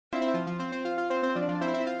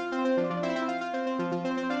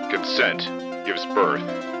Consent gives birth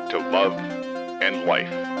to love and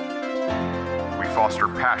life. We foster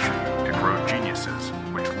passion to grow geniuses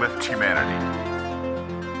which lift humanity.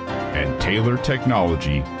 And tailor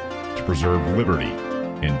technology to preserve liberty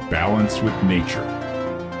in balance with nature.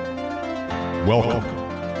 Welcome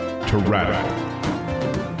to Radical.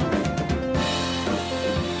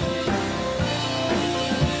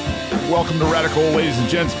 Welcome to Radical, ladies and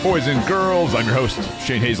gents, boys and girls. I'm your host,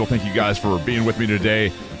 Shane Hazel. Thank you guys for being with me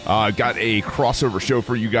today. Got a crossover show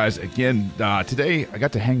for you guys again. Today, I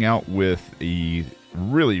got to hang out with a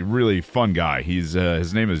really, really fun guy. His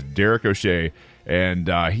name is Derek O'Shea, and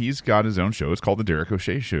he's got his own show. It's called The Derek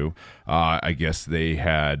O'Shea Show. I guess they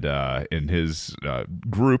had, in his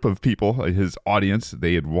group of people, his audience,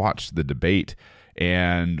 they had watched the debate.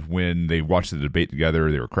 And when they watched the debate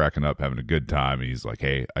together, they were cracking up, having a good time. And he's like,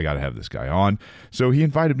 hey, I got to have this guy on. So he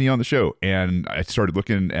invited me on the show. And I started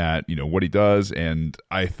looking at, what he does. And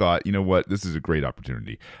I thought, you know what, this is a great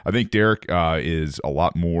opportunity. I think Derek is a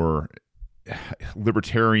lot more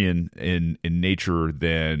libertarian in nature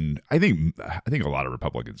than I think a lot of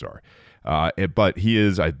Republicans are. But he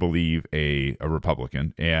is, I believe, a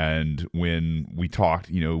Republican. And when we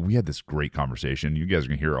talked, we had this great conversation. You guys are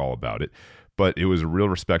going to hear all about it. But it was a real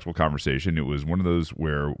respectful conversation. It was one of those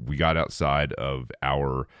where we got outside of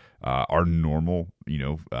our normal,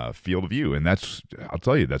 field of view. And I'll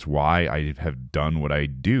tell you, that's why I have done what I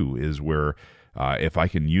do, is where if I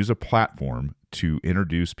can use a platform to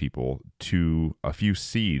introduce people to a few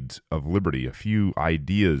seeds of liberty, a few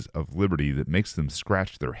ideas of liberty that makes them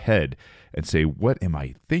scratch their head and say, what am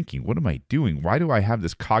I thinking? What am I doing? Why do I have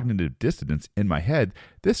this cognitive dissonance in my head?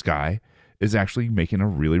 This guy is actually making a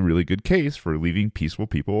really, really good case for leaving peaceful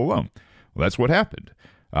people alone. Well, that's what happened.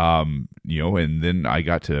 And then I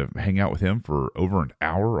got to hang out with him for over an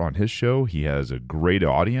hour on his show. He has a great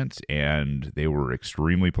audience, and they were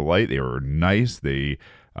extremely polite. They were nice. They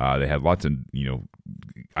had lots of,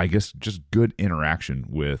 I guess just good interaction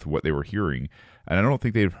with what they were hearing. And I don't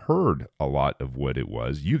think they've heard a lot of what it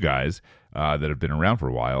was. You guys that have been around for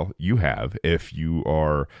a while, you have. If you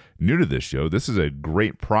are new to this show, this is a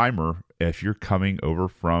great primer. If you're coming over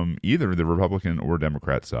from either the Republican or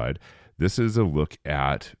Democrat side, this is a look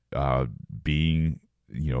at being,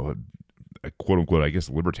 a quote unquote, I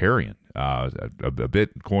guess, libertarian, a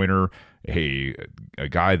Bitcoiner, a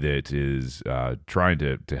guy that is trying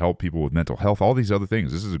to help people with mental health, all these other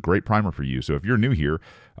things. This is a great primer for you. So if you're new here,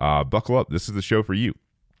 buckle up. This is the show for you.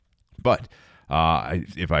 But I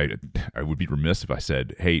would be remiss if I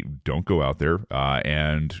said, hey, don't go out there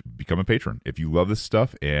and become a patron. If you love this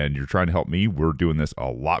stuff and you're trying to help me, we're doing this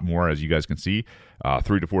a lot more, as you guys can see,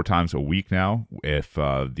 3 to 4 times a week now, if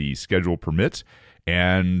the schedule permits.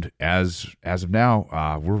 And as of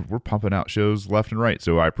now, we're pumping out shows left and right.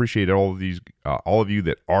 So I appreciate all of you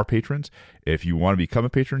that are patrons. If you want to become a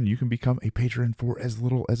patron, you can become a patron for as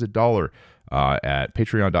little as $1 at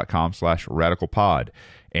patreon.com/radicalpod.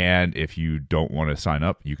 And if you don't want to sign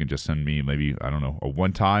up, you can just send me maybe, I don't know, a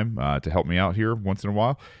one-time to help me out here once in a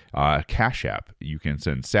while. Cash App. You can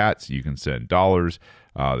send sats. You can send dollars.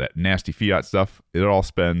 That nasty fiat stuff, it all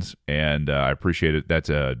spends, and I appreciate it. That's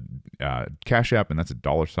a Cash App, and that's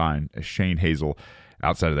 $, Shane Hazel.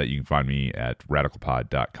 Outside of that, you can find me at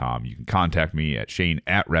radicalpod.com. You can contact me at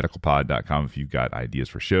shane@radicalpod.com if you've got ideas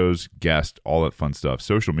for shows, guests, all that fun stuff.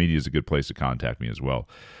 Social media is a good place to contact me as well.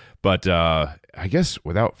 But I guess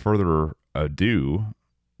without further ado,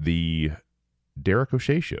 the Derek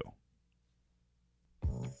O'Shea Show.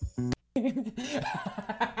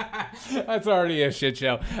 That's already a shit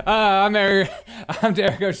show. I'm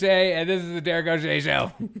Derek O'Shea, and this is the Derek O'Shea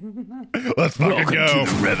Show. Let's fucking Welcome go.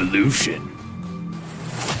 to the revolution.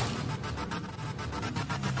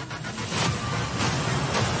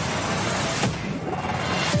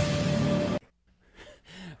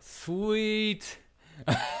 Sweet.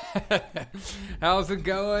 How's it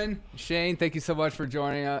going? Shane, thank you so much for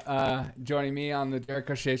joining me on the Derek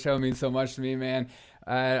O'Shea Show. It means so much to me, man.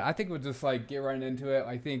 I think we'll just get right into it.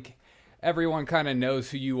 I think everyone kind of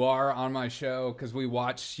knows who you are on my show because we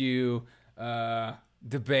watched you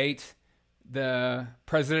debate the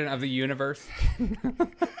president of the universe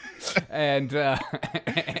and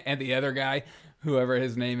the other guy, whoever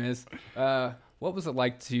his name is. What was it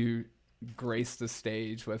like to grace the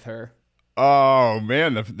stage with her? Oh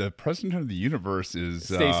man, the president of the universe is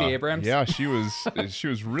Stacey Abrams. Yeah, she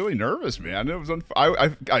was really nervous, man. It was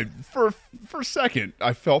for a second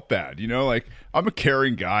I felt bad. I'm a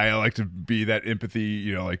caring guy. I like to be that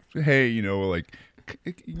empathy. Hey,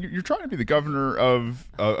 you're trying to be the governor of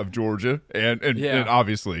Georgia, and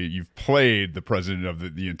obviously you've played the president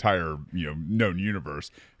of the entire known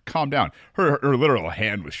universe. calm down. Her literal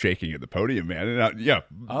hand was shaking at the podium, man. And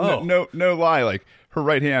Oh. no lie, like her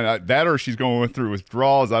right hand, that or she's going through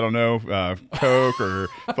withdrawals. I don't know, coke or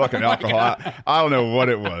fucking alcohol. I don't know what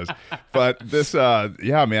it was, but this,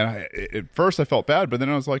 man. At first I felt bad, but then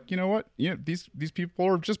I was like, you know what? These people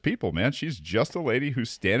are just people, man. She's just a lady who's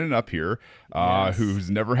standing up here, Yes. who's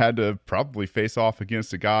never had to probably face off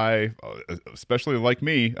against a guy, especially like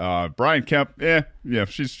me. Brian Kemp,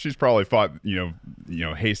 she's probably fought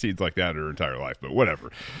hayseeds like that her entire life, but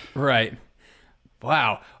whatever. Right.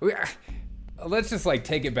 Wow. Let's just like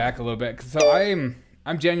take it back a little bit. So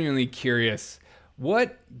I'm genuinely curious.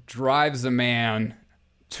 What drives a man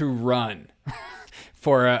to run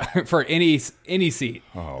for any seat?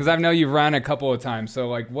 Because I know you've run a couple of times. So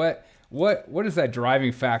like, what is that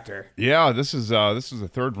driving factor? Yeah, this is the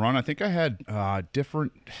third run. I think I had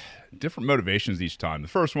different motivations each time. The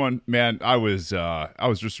first one, man, I was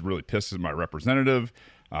just really pissed at my representative.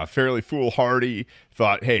 Fairly foolhardy.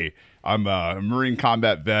 Thought, hey, I'm a Marine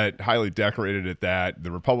combat vet, highly decorated at that. The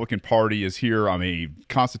Republican Party is here. I'm a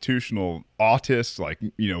constitutional autist, like,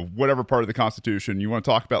 whatever part of the Constitution you want to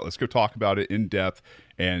talk about, let's go talk about it in depth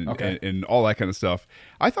and all that kind of stuff.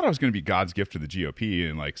 I thought I was going to be God's gift to the GOP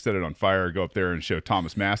and like set it on fire, go up there and show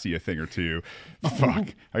Thomas Massey a thing or two.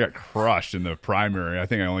 Fuck, I got crushed in the primary. I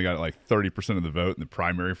think I only got like 30% of the vote in the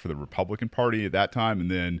primary for the Republican Party at that time. And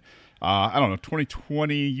then I don't know,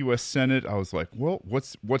 2020 U.S. Senate, I was like, well,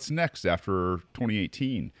 what's next after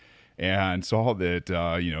 2018? And saw that,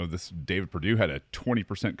 this David Perdue had a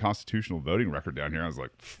 20% constitutional voting record down here. I was like,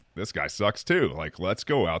 this guy sucks too. Like, let's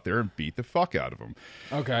go out there and beat the fuck out of him.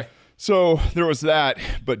 Okay. So there was that.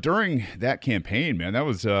 But during that campaign, man, that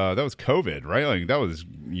was COVID, right? Like that was,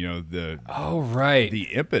 the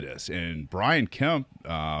impetus. And Brian Kemp,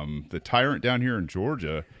 the tyrant down here in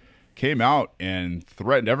Georgia, came out and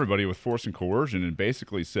threatened everybody with force and coercion and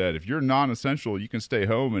basically said, if you're non-essential, you can stay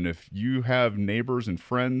home. And if you have neighbors and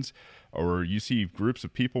friends or you see groups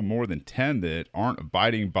of people more than 10 that aren't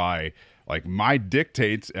abiding by like my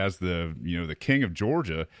dictates as the king of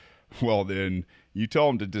Georgia, well, then you tell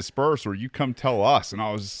them to disperse or you come tell us. And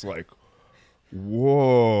I was just like,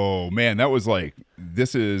 whoa, man, that was like,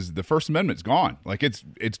 this is the First Amendment's gone. Like it's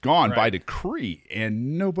gone by decree,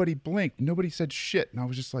 and nobody blinked. Nobody said shit. And I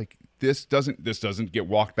was just like, this doesn't get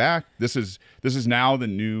walked back. This is now the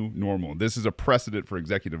new normal. This is a precedent for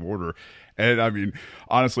executive order. And I mean,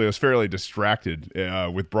 honestly, I was fairly distracted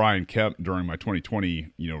with Brian Kemp during my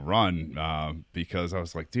 2020 run because I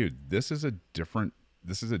was like, dude, this is a different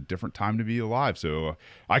time to be alive. So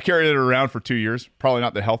I carried it around for 2 years. Probably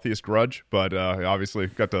not the healthiest grudge, but obviously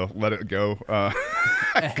got to let it go a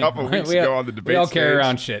couple weeks ago on the debate We all stage. carry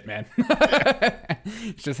around shit, man.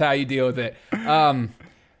 It's just how you deal with it.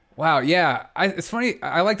 Wow, yeah. It's funny.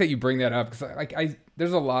 I like that you bring that up because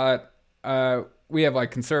there's a lot. We have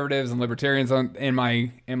like conservatives and libertarians in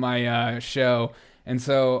my show, and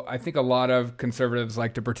so I think a lot of conservatives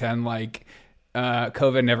like to pretend like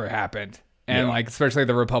COVID never happened. And like, especially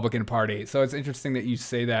the Republican Party. So it's interesting that you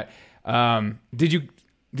say that. Did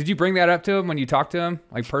you bring that up to him when you talked to him,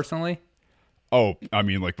 like personally? Oh, I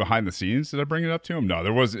mean, like behind the scenes, did I bring it up to him? No,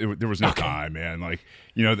 there was no time, man. Like,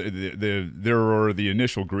 there were the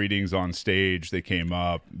initial greetings on stage. They came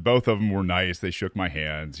up. Both of them were nice. They shook my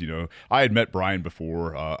hands. I had met Brian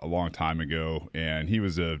before a long time ago, and he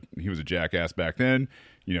was a jackass back then.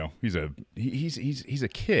 He's a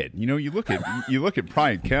kid. You look at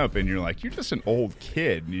Brian Kemp and you're like, you're just an old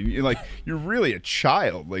kid. And you're really a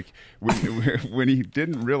child. Like when he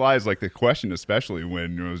didn't realize like the question, especially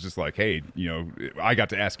when it was just like, hey, I got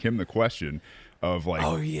to ask him the question of like,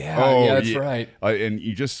 that's right. And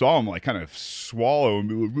you just saw him like kind of swallow and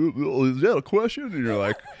be like, is that a question? And you're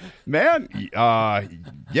like, man,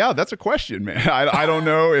 yeah, that's a question, man. I don't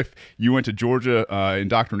know if you went to Georgia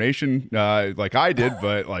indoctrination like I did,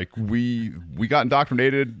 but like we got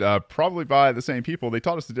indoctrinated probably by the same people. They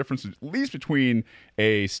taught us the difference at least between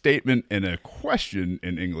a statement and a question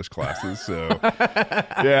in English classes. So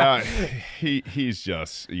yeah, he's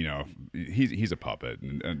just he's a puppet,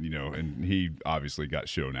 and he obviously got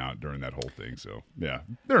shown out during that whole thing. So yeah,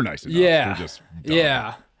 they're nice enough. Yeah, they're just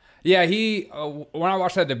dumb. yeah. He when I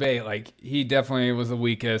watched that debate, like he definitely was the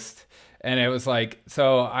weakest, and it was like,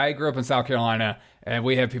 so I grew up in South Carolina, and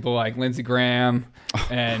we have people like Lindsey Graham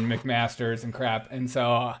and McMaster's and crap, and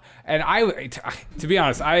so and I, to be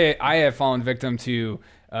honest, I have fallen victim to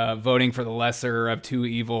voting for the lesser of two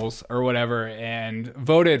evils or whatever, and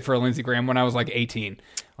voted for Lindsey Graham when I was like 18.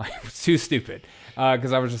 Like, it was too stupid.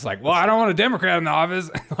 Because I was just like, well, I don't want a Democrat in the office.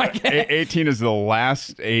 Like, 18 is the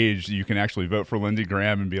last age you can actually vote for Lindsey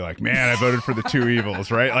Graham and be like, man, I voted for the two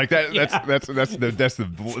evils, right? Like that. Yeah. That's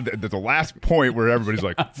the last point where everybody's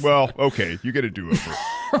like, well, okay, you get a do-over.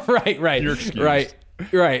 Right. You're excused. Right.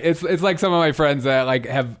 It's like some of my friends that like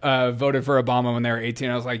have voted for Obama when they were 18.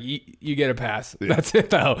 I was like, you get a pass. Yeah. That's it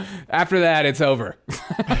though. After that, it's over.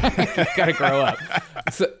 Gotta grow up.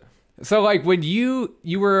 So like when you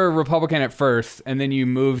were a Republican at first, and then you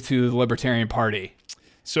moved to the Libertarian Party.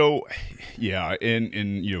 So, yeah,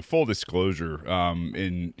 in full disclosure,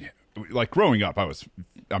 in like growing up,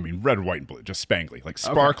 red, white, and blue, just spangly, like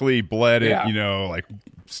sparkly, bled it, Yeah. like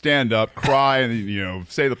stand up, cry, and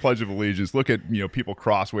say the Pledge of Allegiance. Look at people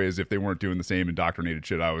crossways if they weren't doing the same indoctrinated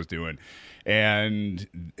shit I was doing. And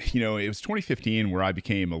it was 2015 where I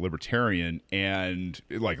became a libertarian and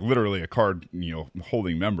like literally a card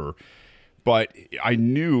holding member. But I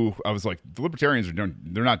knew, I was like, the libertarians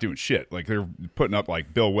they're not doing shit. Like they're putting up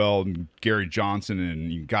like Bill Weld and Gary Johnson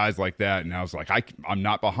and guys like that. And I was like, I'm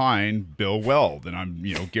not behind Bill Weld. And I'm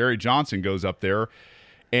Gary Johnson goes up there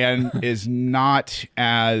and is not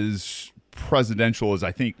as presidential as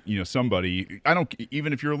I think somebody. I don't,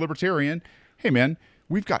 even if you're a libertarian, hey man,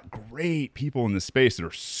 we've got great people in this space that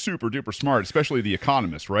are super duper smart, especially the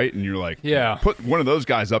economists, right? And you're like, yeah, put one of those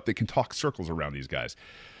guys up that can talk circles around these guys.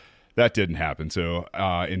 That didn't happen. So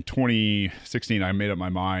in 2016, I made up my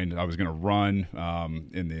mind I was going to run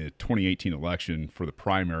in the 2018 election for the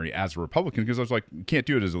primary as a Republican because I was like, you can't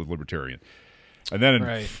do it as a libertarian. And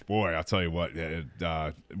then, boy, I'll tell you what,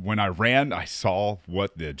 when I ran, I saw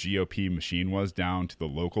what the GOP machine was down to the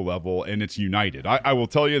local level, and it's united. I will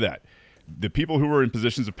tell you that. The people who are in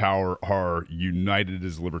positions of power are united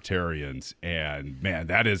as libertarians, and man,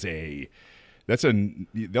 they'll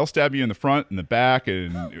stab you in the front and the back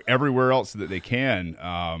and everywhere else that they can.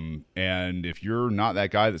 And if you're not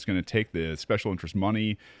that guy that's going to take the special interest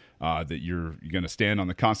money, that you're going to stand on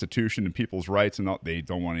the Constitution and people's rights, and they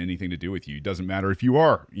don't want anything to do with you. It doesn't matter if you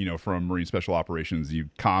are, from Marine Special Operations,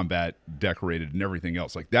 you combat decorated and everything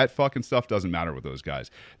else. Like that fucking stuff doesn't matter with those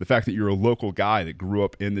guys. The fact that you're a local guy that grew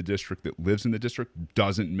up in the district, that lives in the district,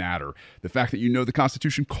 doesn't matter. The fact that you know the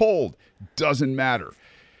Constitution cold doesn't matter.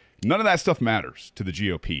 None of that stuff matters to the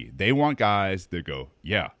GOP. They want guys that go,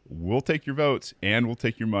 yeah, we'll take your votes and we'll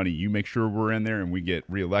take your money. You make sure we're in there and we get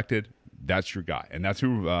reelected. That's your guy. And that's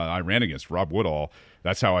who I ran against, Rob Woodall.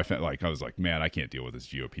 That's how I felt. Like I was like, man, I can't deal with this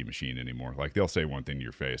GOP machine anymore. Like they'll say one thing to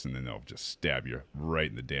your face and then they'll just stab you right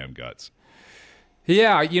in the damn guts.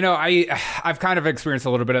 Yeah, I've kind of experienced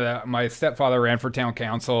a little bit of that. My stepfather ran for town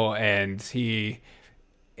council, and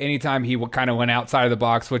anytime he kind of went outside of the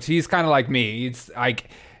box, which he's kind of like me. He's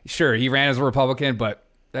like, sure, he ran as a Republican, but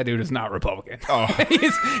that dude is not Republican. Oh.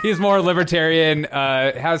 he's more libertarian,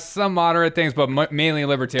 has some moderate things, but mainly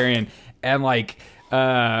libertarian. And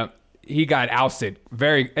he got ousted.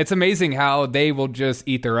 It's amazing how they will just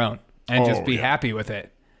eat their own and just be happy with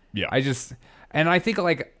it. Yeah. I think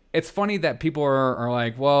it's funny that people are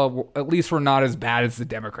like, well, at least we're not as bad as the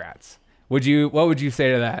Democrats. What would you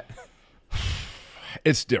say to that?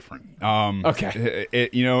 It's different. Okay.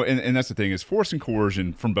 And that's the thing is force and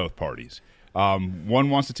coercion from both parties.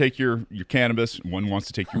 One wants to take your cannabis, one wants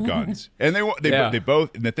to take your guns, and they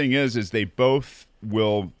both. And the thing is they both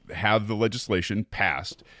will have the legislation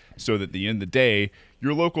passed so that at the end of the day,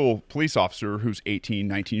 your local police officer who's 18,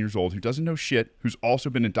 19 years old, who doesn't know shit, who's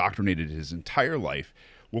also been indoctrinated his entire life,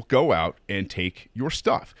 will go out and take your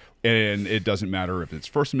stuff. And it doesn't matter if it's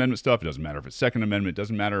First Amendment stuff. It doesn't matter if it's Second Amendment. It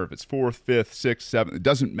doesn't matter if it's Fourth, Fifth, Sixth, Seventh. It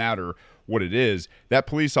doesn't matter what it is. That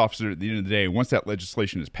police officer, at the end of the day, once that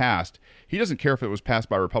legislation is passed, he doesn't care if it was passed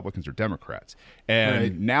by Republicans or Democrats.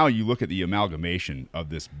 And now you look at the amalgamation of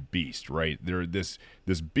this beast, right? This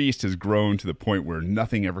beast has grown to the point where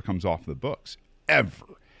nothing ever comes off the books, ever.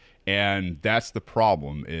 And that's the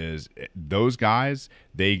problem is those guys,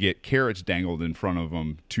 they get carrots dangled in front of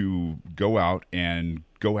them to go out and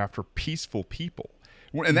go after peaceful people.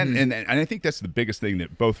 And then, and I think that's the biggest thing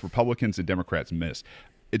that both Republicans and Democrats miss.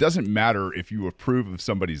 It doesn't matter if you approve of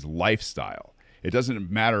somebody's lifestyle. It doesn't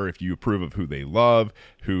matter if you approve of who they love,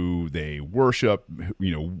 who they worship, I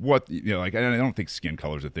don't think skin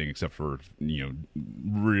color is a thing except for,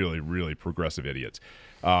 really, really progressive idiots.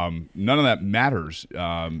 None of that matters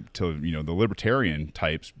to the libertarian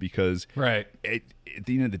types, because Right. At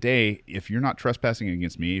the end of the day, if you're not trespassing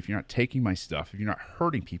against me, if you're not taking my stuff, if you're not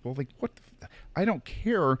hurting people, like I don't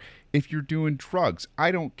care if you're doing drugs.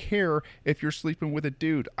 I don't care if you're sleeping with a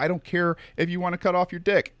dude. I don't care if you want to cut off your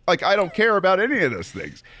dick. Like, I don't care about any of those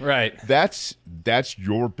things. Right. That's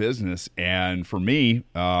your business. And for me,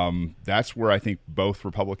 that's where I think both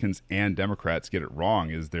Republicans and Democrats get it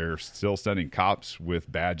wrong, is they're still sending cops with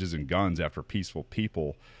badges and guns after peaceful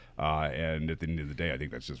people. And at the end of the day, I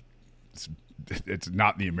think that's just, it's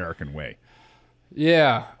not the American way.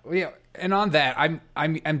 Yeah. And on that,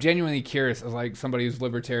 I'm genuinely curious, as like somebody who's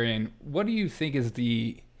libertarian, what do you think is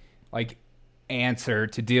the like answer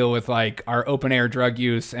to deal with like our open air drug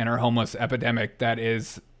use and our homeless epidemic that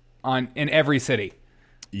is in every city?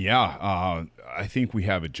 Yeah, I think we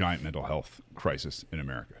have a giant mental health crisis in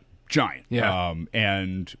America. Giant. Yeah.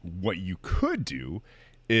 And what you could do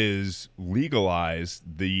is legalize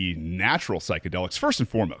the natural psychedelics first and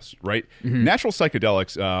foremost, right? Mm-hmm. Natural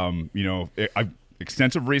psychedelics, I've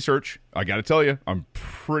extensive research. I got to tell you, I'm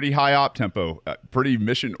pretty high op tempo, pretty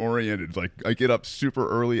mission oriented. Like, I get up super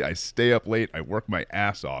early, I stay up late, I work my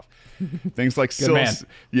ass off. Things like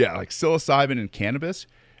psilocybin and cannabis.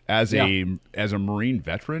 As a Marine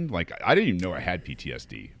veteran, like, I didn't even know I had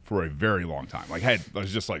PTSD for a very long time. Like, I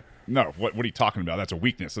was just like, no, what are you talking about? That's a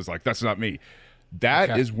weakness. It's like, that's not me.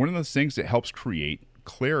 That is one of those things that helps create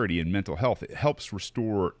clarity in mental health. It helps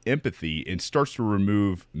restore empathy and starts to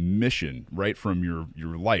remove mission right from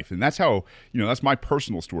your life. And that's how, that's my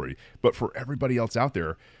personal story. But for everybody else out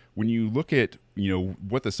there, when you look at,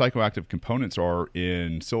 what the psychoactive components are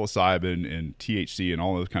in psilocybin and THC and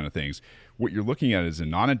all those kind of things, what you're looking at is a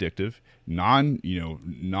non-addictive,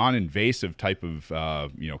 non-invasive type of,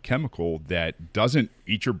 chemical that doesn't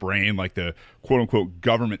eat your brain like the quote unquote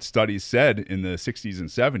government studies said in the 60s and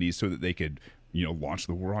 70s, so that they could, launch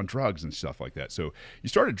the war on drugs and stuff like that. So you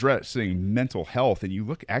start addressing mental health, and you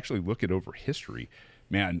look at over history.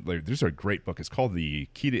 Man, there's a great book. It's called The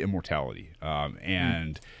Key to Immortality.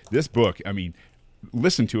 And this book, I mean,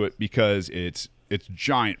 listen to it, because it's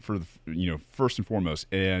giant for first and foremost,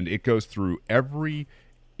 and it goes through every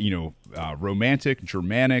Romantic,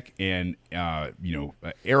 Germanic, and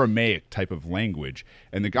Aramaic type of language.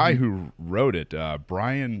 And the guy who wrote it,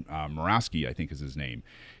 Brian Murawski, I think is his name.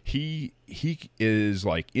 He is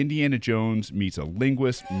like Indiana Jones meets a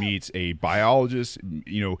linguist meets a biologist,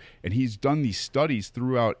 and he's done these studies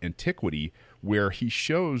throughout antiquity where he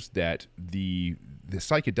shows that the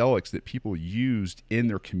psychedelics that people used in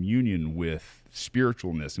their communion with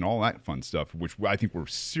spiritualness and all that fun stuff, which I think we're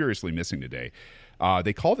seriously missing today.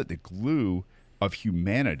 They called it the glue of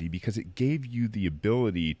humanity, because it gave you the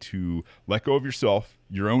ability to let go of yourself,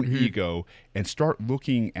 your own ego, and start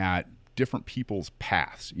looking at different people's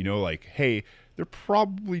paths. Like, hey, they're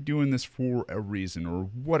probably doing this for a reason, or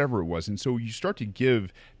whatever it was. And so you start to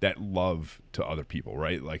give that love to other people,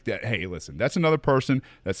 right? Like that, hey, listen, that's another person,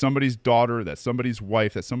 that's somebody's daughter, that's somebody's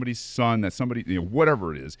wife, that's somebody's son, that's somebody,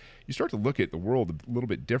 whatever it is. You start to look at the world a little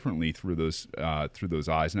bit differently through those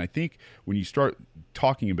eyes. And I think when you start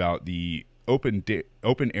talking about the open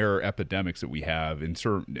air epidemics that we have in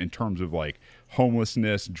terms of like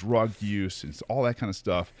homelessness, drug use, and all that kind of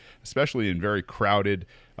stuff, especially in very crowded,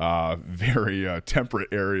 very temperate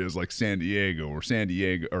areas like San Diego or San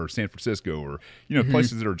Francisco, or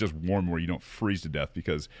places that are just warm where you don't freeze to death,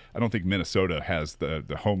 because I don't think Minnesota has the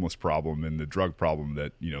homeless problem and the drug problem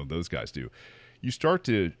that those guys do. You start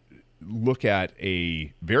to look at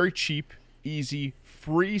a very cheap, easy,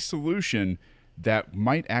 free solution that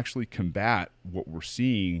might actually combat what we're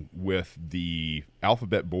seeing with the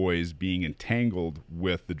alphabet boys being entangled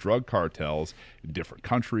with the drug cartels in different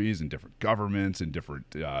countries and different governments and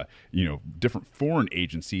different foreign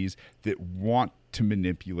agencies that want to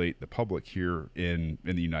manipulate the public here in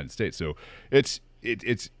the United States. So it's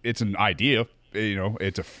an idea.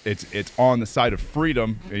 It's on the side of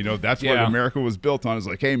freedom. That's what America was built on. Is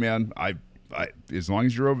like, hey man, I as long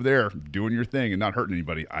as you're over there doing your thing and not hurting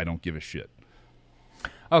anybody, I don't give a shit.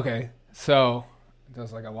 Okay, so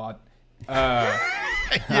that's like a lot. Yeah,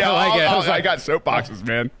 I like it. I got soapboxes,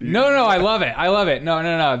 man. No, I love it.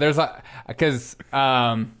 No. There's because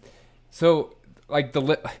so like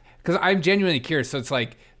because I'm genuinely curious. So it's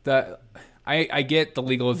like I get the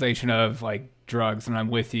legalization of like drugs, and I'm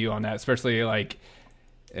with you on that. Especially like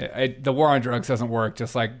the war on drugs doesn't work.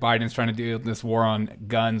 Just like Biden's trying to do this war on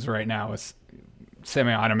guns right now with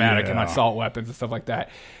semi-automatic and assault weapons and stuff like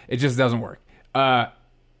that. It just doesn't work.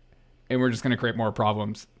 And we're just going to create more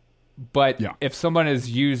problems. But if someone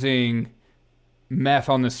is using meth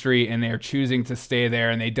on the street and they're choosing to stay there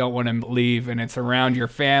and they don't want to leave, and it's around your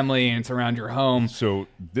family and it's around your home. So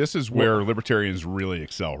this is where libertarians really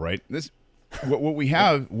excel, right? What we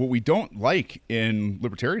have, what we don't like in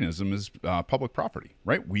libertarianism is public property,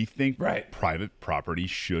 right? We think private property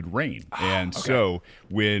should reign. And so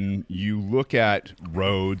when you look at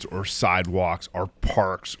roads or sidewalks or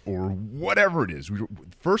parks or whatever it is,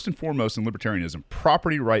 first and foremost in libertarianism,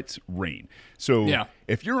 property rights reign. So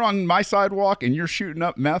if you're on my sidewalk and you're shooting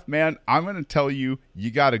up meth, man, I'm going to tell you,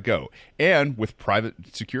 you got to go. And with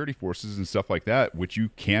private security forces and stuff like that, which you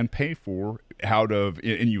can pay for,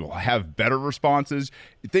 and you will have better responses.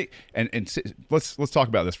 Let's talk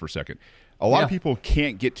about this for a second. A lot of people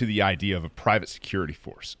can't get to the idea of a private security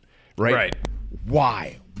force, right? Right.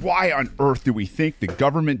 Why? Why on earth do we think the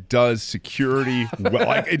government does security well?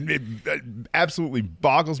 Like it absolutely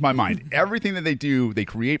boggles my mind. Everything that they do, they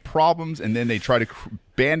create problems and then they try to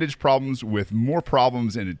bandage problems with more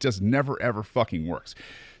problems, and it just never ever fucking works.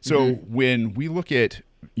 So when we look at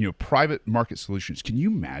private market solutions, can you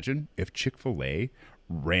imagine if Chick-fil-A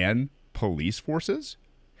ran police forces?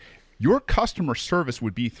 Your customer service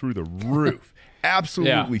would be through the roof.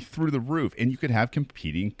 Absolutely through the roof. And you could have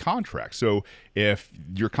competing contracts. So if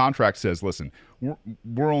your contract says, listen,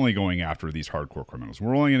 we're only going after these hardcore criminals.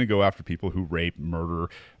 We're only going to go after people who rape, murder,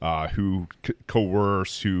 who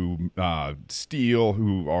coerce, who steal,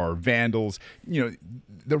 who are vandals. You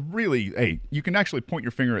can actually point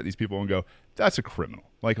your finger at these people and go, that's a criminal,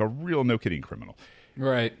 like a real no kidding criminal.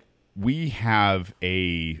 Right. We have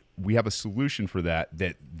a solution for that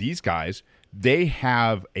these guys, they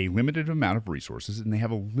have a limited amount of resources and they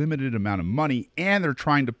have a limited amount of money, and they're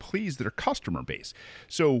trying to please their customer base.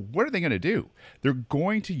 So what are they going to do? They're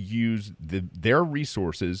going to use their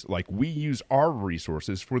resources like we use our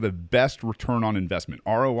resources for the best return on investment,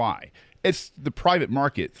 ROI. It's the private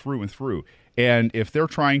market through and through. And if they're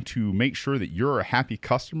trying to make sure that you're a happy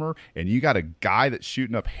customer and you got a guy that's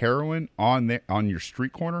shooting up heroin on your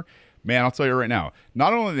street corner, man, I'll tell you right now,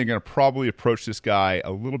 not only are they going to probably approach this guy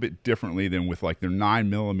a little bit differently than with like their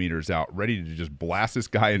 9mm out, ready to just blast this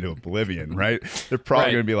guy into oblivion, right? They're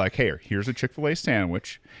probably going to be like, hey, here's a Chick-fil-A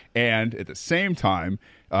sandwich. And at the same time,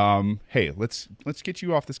 hey, let's get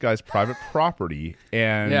you off this guy's private property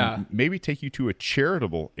and maybe take you to a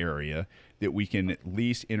charitable area that we can at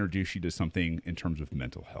least introduce you to something in terms of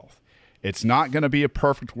mental health. It's not going to be a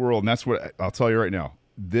perfect world, and that's what I'll tell you right now.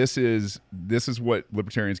 This is what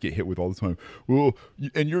libertarians get hit with all the time. Well,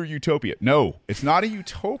 and you're a utopia. No, it's not a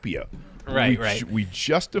utopia. Right. We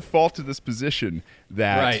just default to this position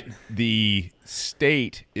that the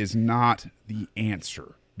state is not the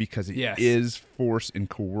answer because it is force and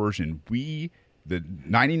coercion. The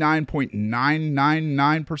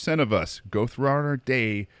 99.999% of us go throughout our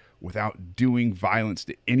day without doing violence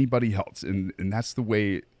to anybody else, and that's the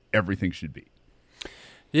way everything should be.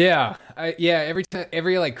 Yeah,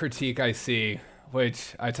 every like critique I see,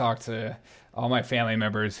 which I talk to all my family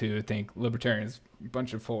members who think libertarians a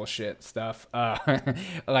bunch of full of shit stuff,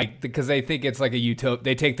 like because they think it's like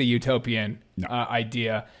they take the utopian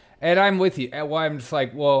idea, and I'm with you. And why I'm just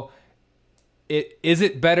like, well, is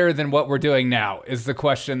it better than what we're doing now? Is the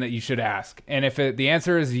question that you should ask, and if the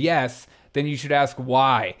answer is yes, then you should ask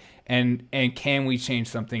why, and can we change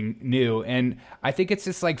something new? And I think it's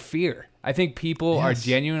just like fear. I think people are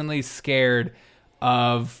genuinely scared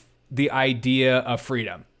of the idea of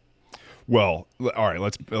freedom. Well, all right,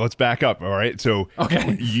 let's back up. All right, so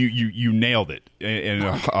you nailed it, and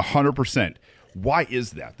 100%. Why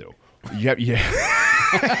is that though?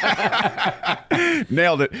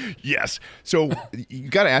 Nailed it. Yes. So you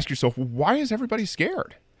got to ask yourself, why is everybody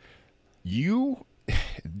scared?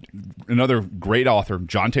 Another great author,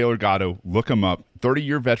 John Taylor Gatto, look him up.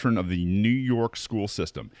 30-year veteran of the New York school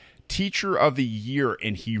system. Teacher of the Year,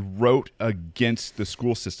 and he wrote against the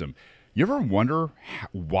school system. You ever wonder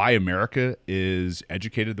why America is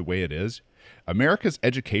educated the way it is? America's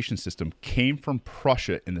education system came from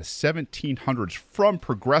Prussia in the 1700s from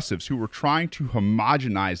progressives who were trying to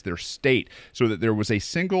homogenize their state so that there was a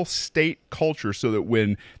single state culture, so that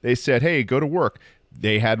when they said, hey, go to work,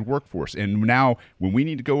 they had workforce. And now when we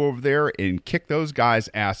need to go over there and kick those guys'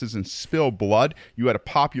 asses and spill blood, you had a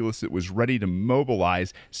populace that was ready to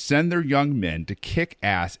mobilize, send their young men to kick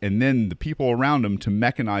ass, and then the people around them to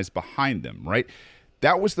mechanize behind them, right?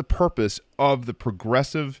 That was the purpose of the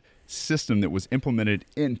progressive system that was implemented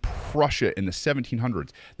in Prussia in the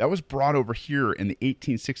 1700s. That was brought over here in the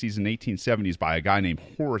 1860s and 1870s by a guy named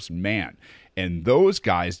Horace Mann. And those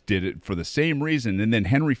guys did it for the same reason. And then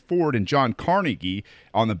Henry Ford and John Carnegie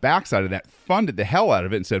on the backside of that funded the hell out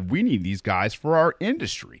of it and said, we need these guys for our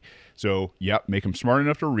industry. So, yep, make them smart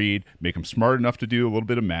enough to read, make them smart enough to do a little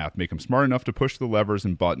bit of math, make them smart enough to push the levers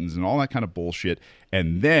and buttons and all that kind of bullshit.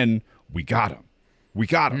 And then we got them. We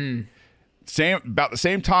got them. About the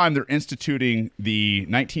same time, they're instituting the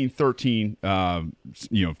 1913,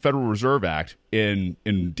 Federal Reserve Act in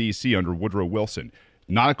D.C. under Woodrow Wilson.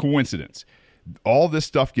 Not a coincidence. All this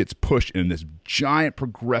stuff gets pushed in this giant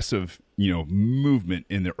progressive, movement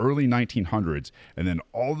in the early 1900s, and then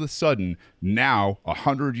all of a sudden, now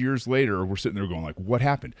 100 years later, we're sitting there going like, "What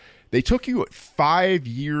happened?" They took you at 5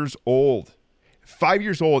 years old. 5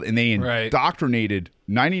 years old, and they indoctrinated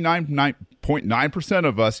 99.9%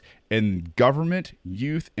 of us in government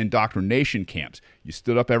youth indoctrination camps. You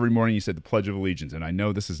stood up every morning, you said the Pledge of Allegiance, and I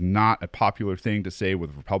know this is not a popular thing to say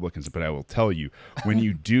with Republicans, but I will tell you, when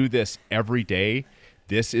you do this every day,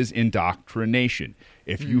 this is indoctrination.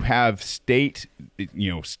 If you have state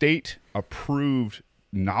approved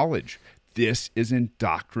knowledge, this is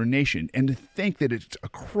indoctrination. And to think that it's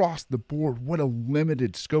across the board, what a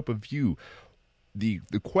limited scope of view. The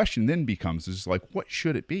question then becomes is like, what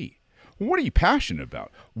should it be? What are you passionate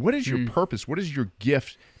about? What is your purpose? What is your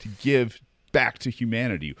gift to give back to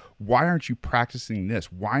humanity? Why aren't you practicing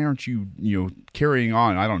this? Why aren't you, carrying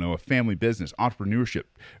on, I don't know, a family business, entrepreneurship,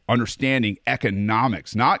 understanding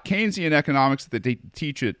economics, not Keynesian economics that they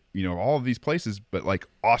teach at, all of these places, but like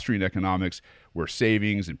Austrian economics where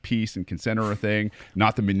savings and peace and consent are a thing,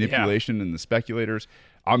 not the manipulation and the speculators.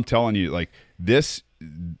 I'm telling you, like this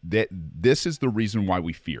is the reason why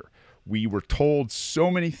we fear. We were told so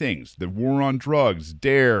many things: the war on drugs,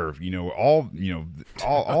 DARE,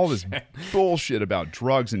 all this bullshit about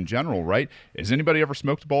drugs in general, right? Has anybody ever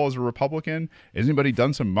smoked a ball as a Republican? Has anybody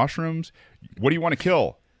done some mushrooms? What do you want to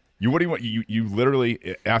kill? What do you want? You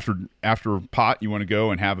literally after pot, you want to go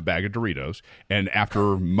and have a bag of Doritos, and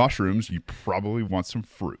after mushrooms, you probably want some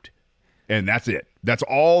fruit. And that's it. That's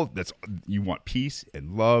all. You want peace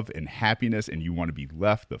and love and happiness, and you want to be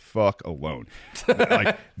left the fuck alone.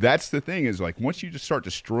 Like that's the thing is like once you just start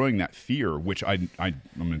destroying that fear, which I'm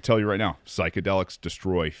going to tell you right now, psychedelics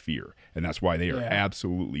destroy fear, and that's why they are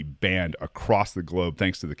absolutely banned across the globe,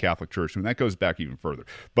 thanks to the Catholic Church, and that goes back even further.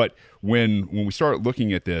 But when we start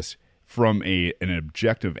looking at this from an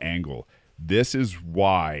objective angle, this is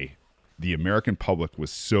why the American public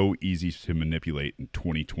was so easy to manipulate in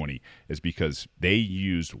 2020 is because they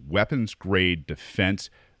used weapons-grade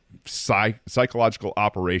defense psychological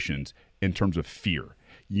operations in terms of fear.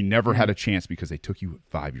 You never had a chance because they took you at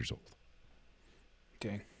 5 years old.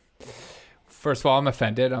 Dang. First of all, I'm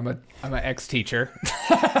offended. I'm an ex-teacher.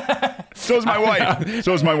 So is my wife.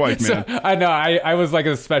 So is my wife, man. So, I know. I was like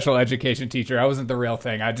a special education teacher. I wasn't the real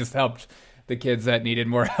thing. I just helped the kids that needed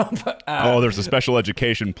more help. There's a special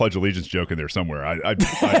education Pledge Allegiance joke in there somewhere. I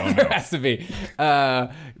don't know. There has to be.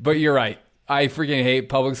 But you're right. I freaking hate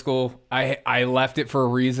public school. I left it for a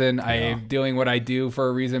reason. Yeah. I am doing what I do for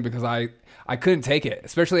a reason because I couldn't take it,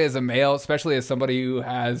 especially as a male, especially as somebody who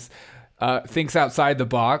has thinks outside the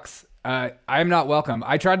box. I'm not welcome.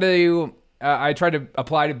 I tried to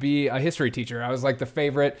apply to be a history teacher. I was like the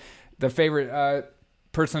favorite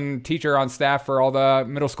teacher on staff for all the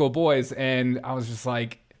middle school boys, and I was just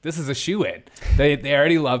like, this is a shoe-in. They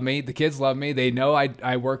already love me. The kids love me. They know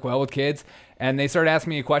I work well with kids, and they started asking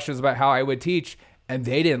me questions about how I would teach, and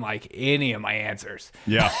they didn't like any of my answers.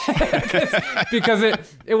 Yeah. because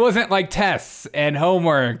it wasn't like tests and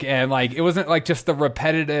homework, and like it wasn't like just the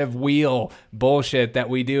repetitive wheel bullshit that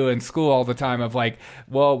we do in school all the time of like,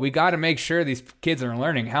 well, we got to make sure these kids are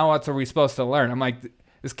learning. How else are we supposed to learn? I'm like,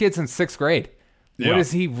 this kid's in 6th grade. What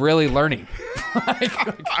is he really learning?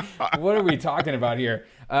 What are we talking about here?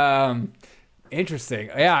 Interesting.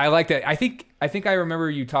 Yeah, I like that. I think I remember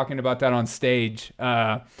you talking about that on stage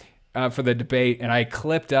for the debate, and I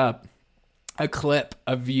clipped up a clip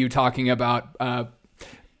of you talking about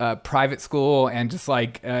private school and just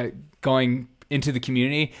like going into the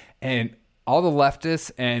community, and all the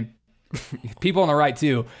leftists and people on the right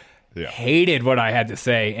too hated what I had to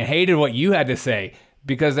say and hated what you had to say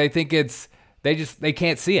because they think they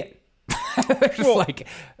can't see it.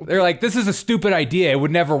 They're like, this is a stupid idea. It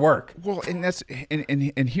would never work. Well, and that's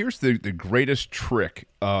and here's the greatest trick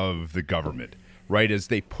of the government, right? Is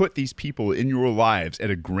they put these people in your lives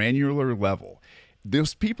at a granular level.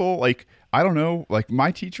 Those people, like, I don't know, like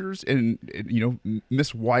my teachers and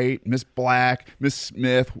Miss White, Miss Black, Miss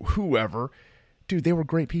Smith, whoever, dude, they were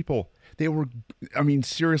great people. They were, I mean,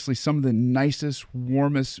 seriously, some of the nicest,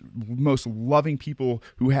 warmest, most loving people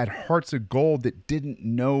who had hearts of gold that didn't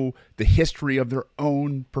know the history of their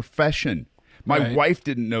own profession. My wife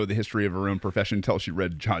didn't know the history of her own profession until she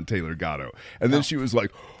read John Taylor Gatto. And then she was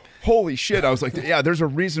like, holy shit. I was like, yeah, there's a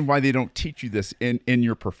reason why they don't teach you this in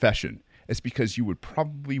your profession. It's because you would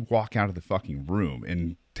probably walk out of the fucking room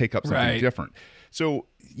and take up something different. So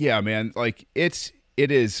yeah, man, like it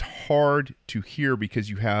is hard to hear because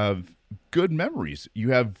you have good memories.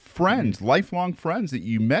 You have friends, lifelong friends that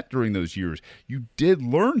you met during those years. You did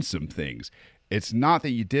learn some things. It's not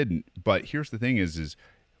that you didn't, but here's the thing is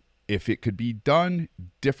if it could be done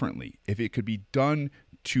differently, if it could be done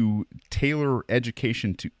to tailor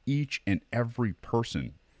education to each and every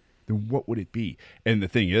person, then what would it be? And the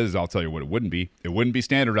thing is, I'll tell you what it wouldn't be. It wouldn't be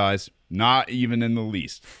standardized, not even in the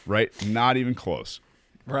least, right? Not even close.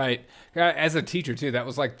 Right. As a teacher, too, that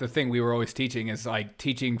was like the thing we were always teaching is like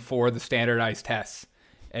teaching for the standardized tests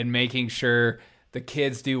and making sure the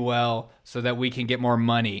kids do well so that we can get more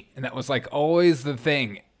money. And that was like always the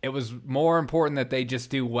thing. It was more important that they just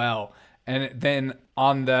do well and then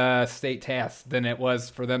on the state tests than it was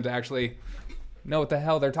for them to actually know what the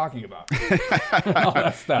hell they're talking about. All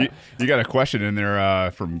that stuff. You got a question in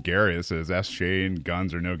there from Gary that says, ask Shane,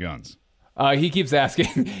 guns or no guns? He keeps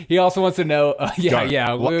asking. He also wants to know. We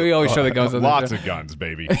always show the guns. On lots the of guns,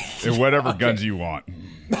 baby. And whatever guns you want.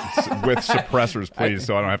 With suppressors, please,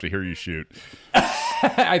 so I don't have to hear you shoot.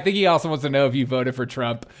 I think he also wants to know if you voted for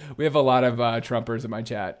Trump. We have a lot of Trumpers in my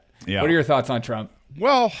chat. Yeah. What are your thoughts on Trump?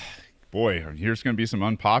 Well, boy, here's going to be some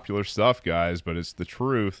unpopular stuff, guys, but it's the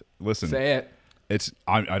truth. Listen. Say it.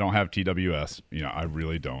 I don't have TWS. You know, I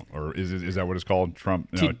really don't. Or is that what it's called?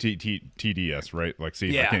 Trump? No, TDS, right? Like, see,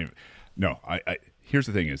 yeah. I can't even, no, here's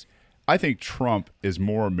the thing is, I think Trump is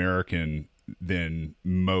more American than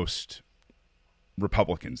most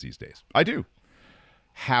Republicans these days. I do.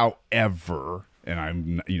 However,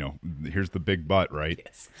 and here's the big but, right?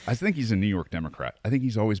 Yes. I think he's a New York Democrat. I think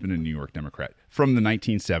he's always been a New York Democrat. From the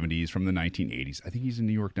 1970s, from the 1980s, I think he's a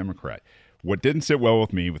New York Democrat. What didn't sit well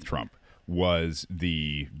with me with Trump was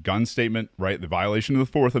the gun statement, right? The violation of the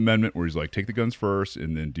Fourth Amendment, where he's like, take the guns first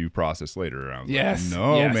and then due process later. And I was yes. like,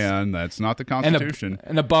 no, yes. man, that's not the Constitution.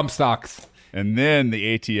 And the bump stocks. And then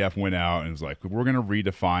the ATF went out and was like, we're going to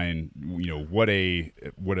redefine, what a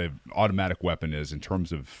automatic weapon is in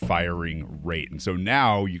terms of firing rate. And so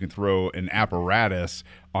now you can throw an apparatus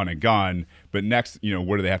on a gun, but next,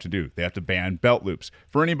 what do they have to do? They have to ban belt loops.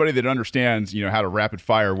 For anybody that understands, how to rapid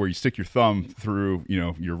fire, where you stick your thumb through,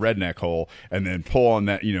 your redneck hole and then pull on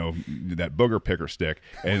that, that booger picker stick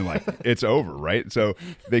and like it's over, right? So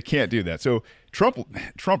they can't do that. So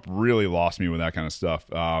Trump really lost me with that kind of stuff.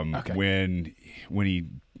 When he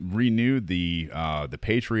renewed the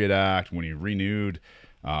Patriot Act, when he renewed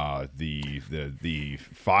the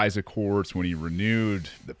FISA courts, when he renewed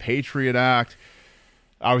the Patriot Act,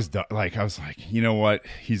 I was like, you know what?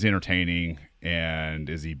 He's entertaining, and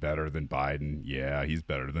is he better than Biden? Yeah, he's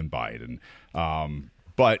better than Biden.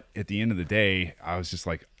 But at the end of the day, I was just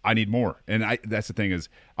like, I need more. And that's the thing is,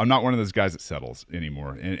 I'm not one of those guys that settles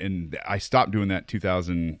anymore. And I stopped doing that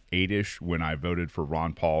 2008-ish when I voted for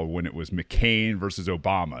Ron Paul, when it was McCain versus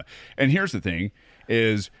Obama. And here's the thing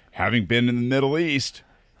is, having been in the Middle East,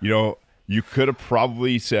 you could have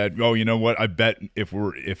probably said, oh, you know what? I bet if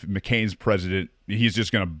McCain's president, he's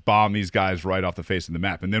just going to bomb these guys right off the face of the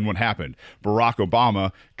map. And then what happened? Barack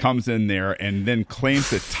Obama comes in there and then claims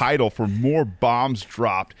the title for more bombs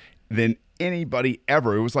dropped than anybody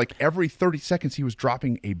ever. It was like every 30 seconds he was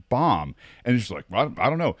dropping a bomb. And it's just like, well, I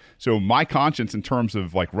don't know. So my conscience in terms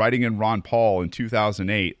of like writing in Ron Paul in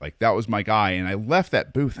 2008, like that was my guy. And I left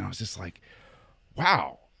that booth and I was just like,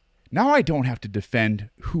 wow. Now I don't have to defend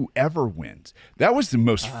whoever wins. That was the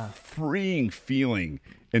most freeing feeling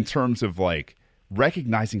in terms of like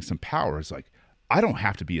recognizing some power. It's like, I don't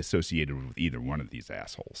have to be associated with either one of these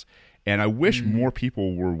assholes. And I wish more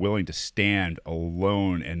people were willing to stand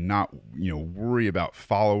alone and not, worry about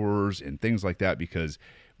followers and things like that. Because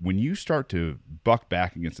when you start to buck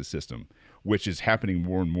back against the system, which is happening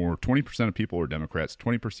more and more, 20% of people are Democrats,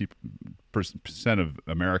 20% of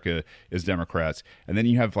America is Democrats, and then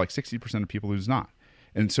you have like 60% of people who's not.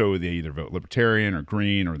 And so they either vote Libertarian or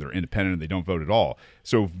Green or they're independent and they don't vote at all.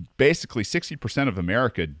 So basically 60% of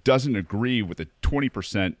America doesn't agree with the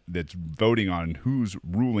 20% that's voting on who's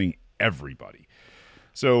ruling everybody.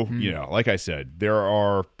 So, like I said, there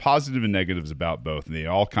are positive and negatives about both, and they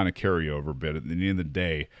all kind of carry over. But at the end of the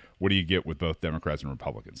day, what do you get with both Democrats and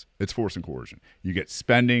Republicans? It's force and coercion. You get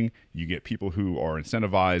spending. You get people who are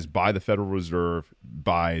incentivized by the Federal Reserve,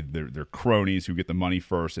 by their cronies who get the money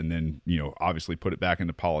first, and then, obviously put it back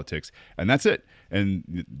into politics. And that's it.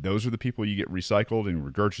 And those are the people you get recycled and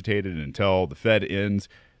regurgitated. And until the Fed ends,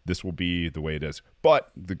 this will be the way it is.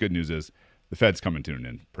 But the good news is the Fed's coming to an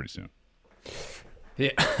end pretty soon.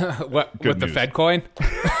 Yeah, what Good with news. the Fed coin?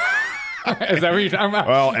 Is that what you're talking about?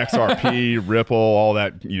 Well, XRP, Ripple, all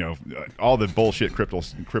that, all the bullshit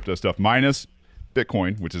crypto stuff, minus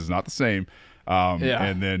Bitcoin, which is not the same.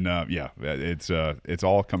 And then, it's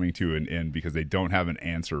all coming to an end because they don't have an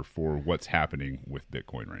answer for what's happening with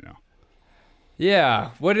Bitcoin right now.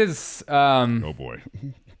 Yeah. What is? Oh boy,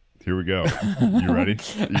 here we go. You ready?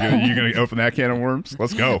 You gonna open that can of worms?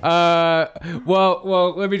 Let's go.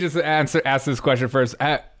 Well, let me just ask this question first.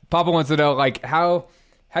 Papa wants to know, like, how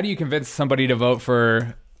do you convince somebody to vote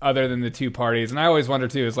for other than the two parties? And I always wonder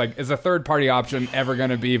too, is a third party option ever going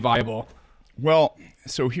to be viable? Well,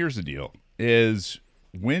 so here's the deal: is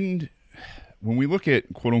when we look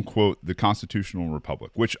at quote unquote the constitutional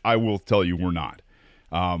republic, which I will tell you we're not.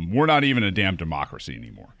 We're not even a damn democracy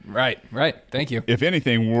anymore. Right. Thank you. If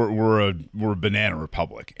anything, we're a banana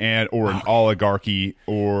republic or an oligarchy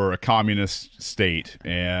or a communist state.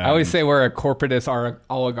 And I always say we're a corporatist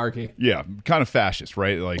oligarchy. Yeah, kind of fascist,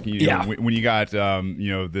 right? Like when you got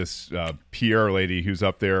this Pierre lady who's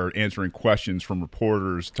up there answering questions from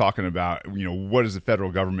reporters talking about what is the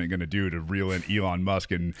federal government going to do to reel in Elon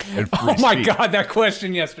Musk and free Oh my speech. God, that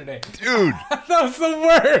question yesterday, dude, that was the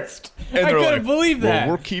worst. And I they're couldn't like, believe that.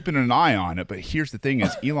 Well, we're keeping an eye on it, but here's the thing: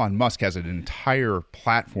 is Elon Musk has an entire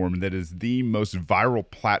platform that is the most viral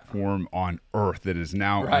platform on Earth that is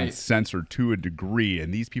now uncensored to a degree,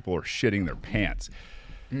 and these people are shitting their pants.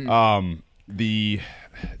 I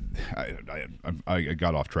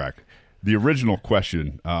got off track. The original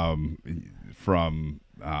question from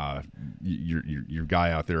your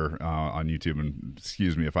guy out there on YouTube, and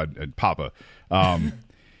excuse me if Papa,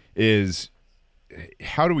 is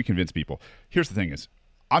how do we convince people? Here's the thing: is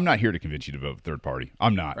I'm not here to convince you to vote third party.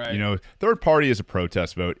 I'm not. Right. Third party is a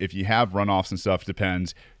protest vote. If you have runoffs and stuff,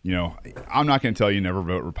 depends. I'm not going to tell you never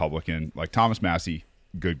vote Republican. Like Thomas Massey,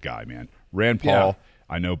 good guy, man. Rand Paul,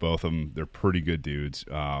 I know both of them. They're pretty good dudes.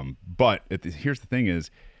 But here's the thing: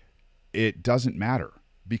 is it doesn't matter.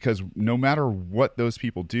 Because no matter what those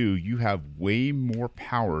people do, you have way more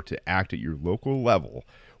power to act at your local level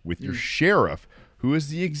with your sheriff, who is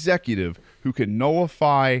the executive, who can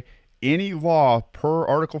nullify any law per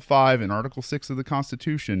Article 5 and Article 6 of the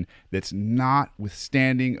Constitution that's not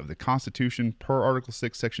withstanding of the Constitution per Article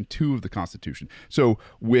 6, Section 2 of the Constitution. So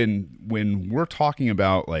when we're talking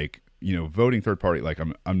about voting third party, like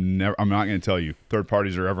I'm not going to tell you third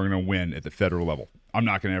parties are ever going to win at the federal level. I'm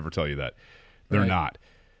not going to ever tell you that. They're not.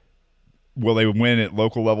 Will they win at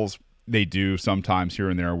local levels? They do sometimes here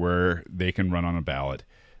and there where they can run on a ballot.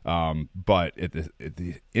 But at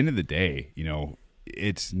the end of the day,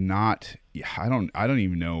 it's not. I don't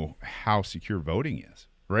even know how secure voting is,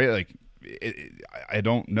 right? Like, I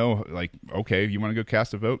don't know. Like, okay, you want to go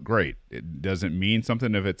cast a vote? Great. It doesn't mean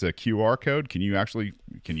something if it's a QR code. Can you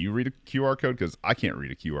read a QR code? Because I can't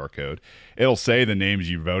read a QR code. It'll say the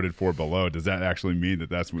names you voted for below. Does that actually mean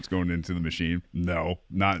that that's what's going into the machine? No,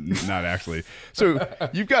 not actually. So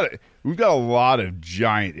we've got a lot of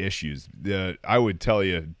giant issues that I would tell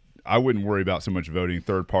you. I wouldn't worry about so much voting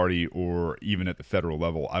third party or even at the federal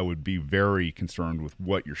level. I would be very concerned with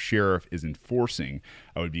what your sheriff is enforcing.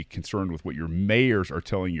 I would be concerned with what your mayors are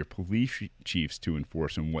telling your police chiefs to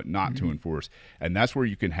enforce and what not to enforce. And that's where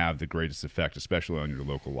you can have the greatest effect, especially on your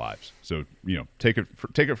local lives. So, take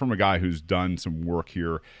it from a guy who's done some work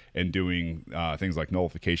here and doing things like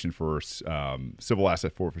nullification for civil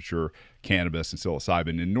asset forfeiture, cannabis, and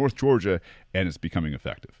psilocybin in North Georgia, and it's becoming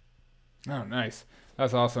effective. Oh, nice.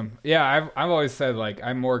 That's awesome. Yeah, I've always said, like,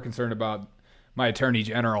 I'm more concerned about my attorney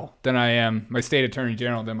general than I am my state attorney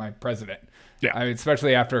general than my president. Yeah. I mean,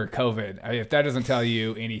 especially after COVID. If that doesn't tell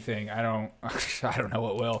you anything, I don't know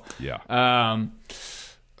what will. Yeah.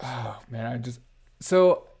 Oh man,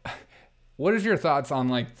 so what is your thoughts on,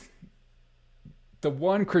 like, the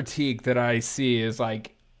one critique that I see is,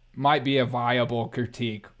 like, might be a viable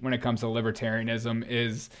critique when it comes to libertarianism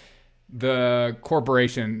is the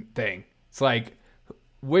corporation thing. It's like,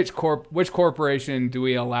 which corporation do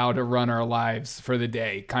we allow to run our lives for the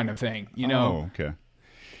day, kind of thing, Oh, okay.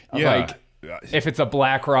 Yeah. Like, if it's a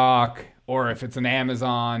BlackRock or if it's an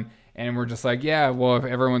Amazon, and we're just like, yeah, well, if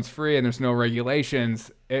everyone's free and there's no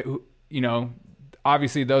regulations,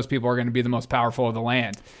 obviously those people are going to be the most powerful of the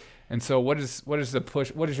land. And so what is the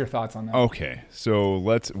push? What is your thoughts on that? Okay, so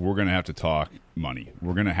we're going to have to talk money.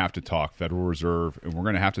 We're going to have to talk Federal Reserve, and we're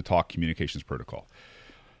going to have to talk communications protocol.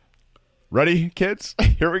 Ready, kids?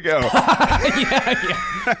 Here we go.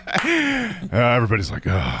 Everybody's like,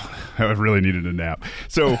 oh, I really needed a nap.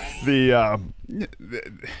 So the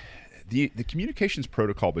communications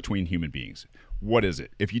protocol between human beings, what is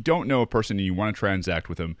it? If you don't know a person and you want to transact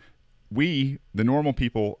with them, we, the normal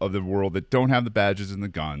people of the world that don't have the badges and the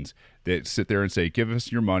guns, that sit there and say, give us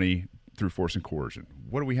your money, through force and coercion.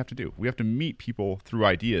 What do we have to do? We have to meet people through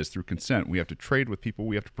ideas, through consent. We have to trade with people.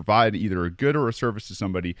 We have to provide either a good or a service to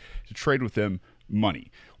somebody to trade with them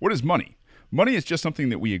money. What is money? Money is just something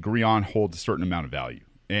that we agree on holds a certain amount of value.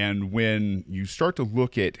 And when you start to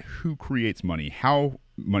look at who creates money, how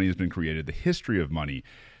money has been created, the history of money,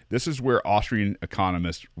 this is where Austrian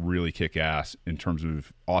economists really kick ass in terms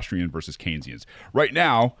of Austrian versus Keynesians. Right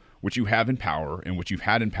now, what you have in power and what you've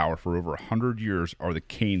had in power for over 100 years are the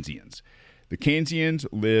Keynesians. The Keynesians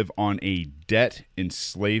live on a debt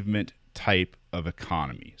enslavement type of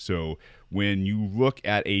economy. So when you look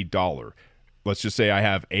at a dollar, let's just say I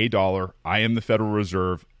have a dollar, I am the Federal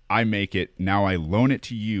Reserve, I make it, now I loan it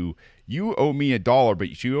to you. You owe me $1,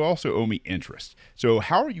 but you also owe me interest. So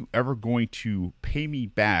how are you ever going to pay me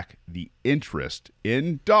back the interest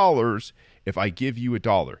in dollars if I give you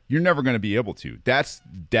 $1? You're never going to be able to. That's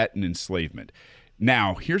debt and enslavement.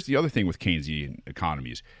 Now, here's the other thing with Keynesian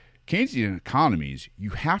economies. Keynesian economies, you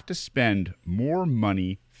have to spend more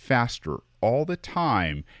money faster all the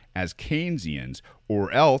time as Keynesians,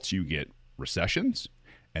 or else you get recessions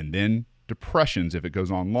and then depressions if it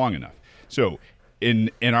goes on long enough. So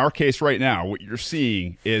in our case right now, what you're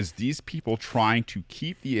seeing is these people trying to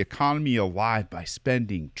keep the economy alive by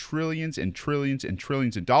spending trillions and trillions and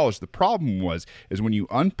trillions of dollars. The problem is when you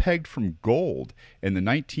unpegged from gold in the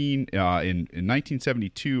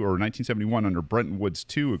 1972 or 1971 under Bretton Woods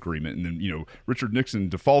II agreement, and then Richard Nixon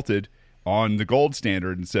defaulted on the gold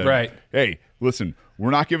standard and said, right, hey, listen,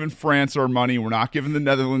 we're not giving France our money. We're not giving the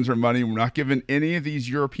Netherlands our money. We're not giving any of these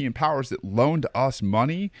European powers that loaned us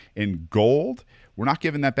money in gold. We're not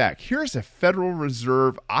giving that back. Here's a Federal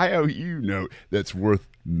Reserve IOU note that's worth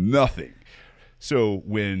nothing. So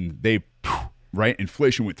when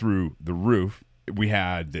inflation went through the roof, we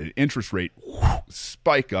had the interest rate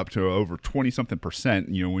spike up to over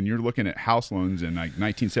 20-something%. When you're looking at house loans in like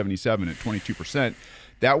 1977 at 22%,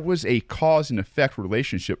 that was a cause and effect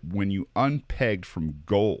relationship when you unpegged from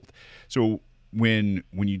gold. So when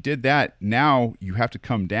you did that, now you have to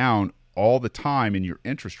come down all the time in your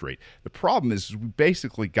interest rate. The problem is we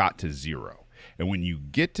basically got to zero. And when you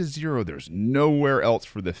get to zero, there's nowhere else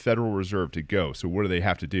for the Federal Reserve to go. So what do they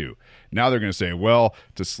have to do? Now they're going to say, well,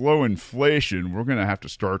 to slow inflation, we're going to have to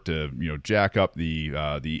start to jack up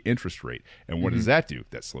the interest rate. And what does that do?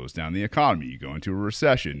 That slows down the economy. You go into a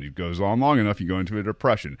recession. It goes on long enough, you go into a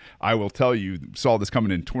depression. I will tell you, saw this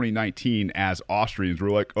coming in 2019 as Austrians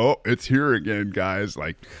were like, oh, it's here again, guys.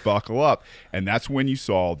 Like, buckle up. And that's when you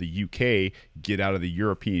saw the UK get out of the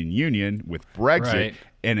European Union with Brexit. Right.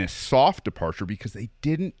 And a soft departure because they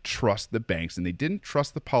didn't trust the banks and they didn't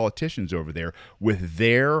trust the politicians over there with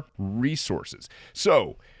their resources.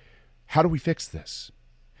 So how do we fix this?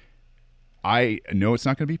 I know it's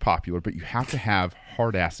not going to be popular, but you have to have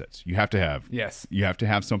hard assets. You have to have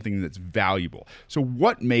something that's valuable. So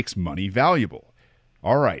what makes money valuable?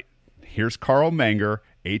 All right, here's Karl Menger,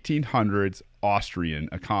 1800s Austrian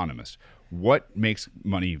economist. What makes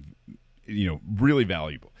money, really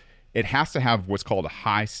valuable? It has to have what's called a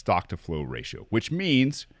high stock-to-flow ratio, which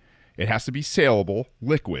means it has to be saleable,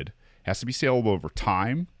 liquid, has to be saleable over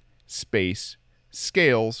time, space,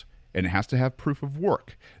 scales, and it has to have proof of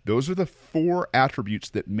work. Those are the 4 attributes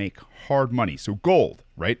that make hard money. So gold,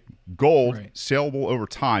 right? Gold, right, saleable over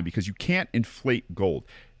time because you can't inflate gold.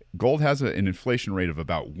 Gold has an inflation rate of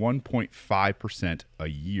about 1.5% a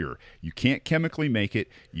year. You can't chemically make it.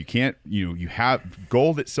 You can't, you have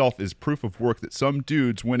gold itself is proof of work that some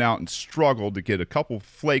dudes went out and struggled to get a couple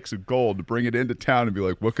flakes of gold to bring it into town and be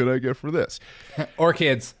like, what could I get for this?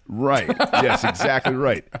 Orchids. Right. Yes, exactly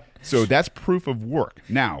right. So that's proof of work.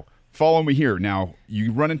 Now, follow me here. Now,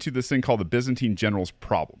 you run into this thing called the Byzantine generals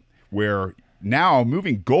problem, where now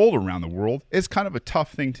moving gold around the world is kind of a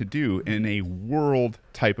tough thing to do in a world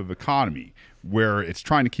type of economy where it's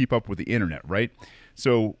trying to keep up with the internet, right?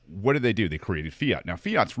 So what did they do? They created fiat. Now,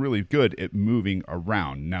 fiat's really good at moving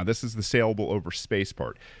around. Now, this is the saleable over space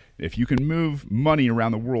part. If you can move money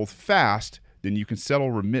around the world fast, then you can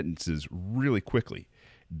settle remittances really quickly.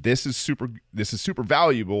 This is super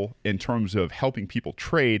valuable in terms of helping people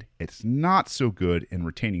trade. It's not so good in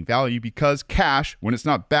retaining value because cash, when it's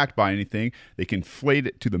not backed by anything, they can inflate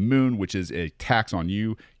it to the moon, which is a tax on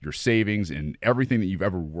you, your savings, and everything that you've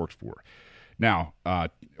ever worked for. Now,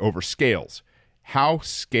 over scales. How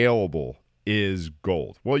scalable is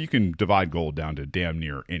gold? Well, you can divide gold down to damn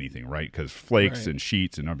near anything, right? Because flakes and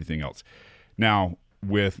sheets and everything else. Now,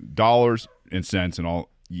 with dollars and cents and all,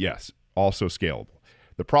 yes, also scalable.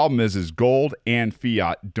 The problem is gold and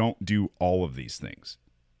fiat don't do all of these things.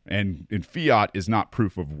 And fiat is not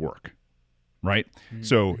proof of work, right? Mm-hmm.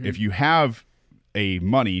 So if you have a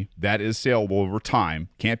money that is saleable over time,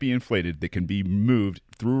 can't be inflated, that can be moved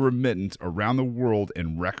through remittance around the world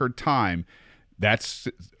in record time. That's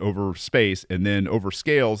over space. And then over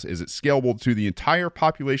scales, is it scalable to the entire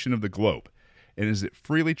population of the globe? And is it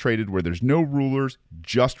freely traded where there's no rulers,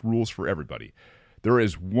 just rules for everybody? There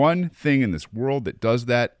is one thing in this world that does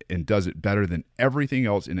that and does it better than everything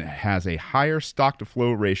else, and it has a higher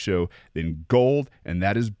stock-to-flow ratio than gold, and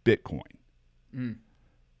that is Bitcoin.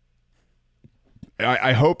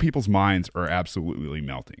 I hope people's minds are absolutely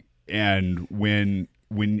melting. And when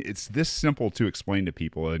it's this simple to explain to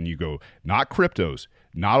people, and you go, not cryptos,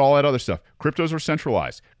 not all that other stuff. Cryptos are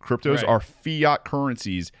centralized. Cryptos are fiat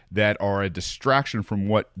currencies that are a distraction from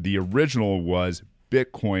what the original was,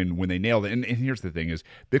 Bitcoin, when they nailed it. And here's the thing is,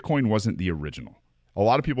 Bitcoin wasn't the original. A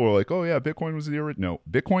lot of people are like, oh yeah, Bitcoin was the original. No,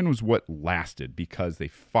 Bitcoin was what lasted because they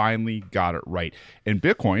finally got it right. And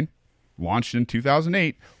Bitcoin, launched in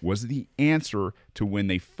 2008, was the answer to when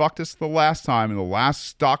they fucked us the last time in the last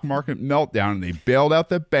stock market meltdown, and they bailed out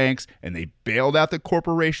the banks and they bailed out the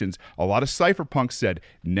corporations. A lot of cypherpunks said,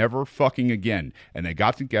 never fucking again. And they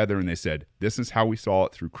got together and they said, this is how we saw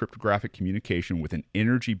it through cryptographic communication with an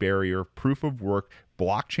energy barrier, proof of work,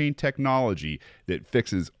 blockchain technology that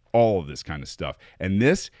fixes all of this kind of stuff. And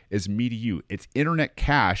this is me to you. It's internet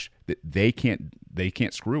cash that they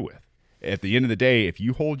can't screw with. At the end of the day, if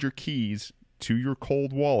you hold your keys to your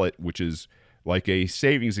cold wallet, which is like a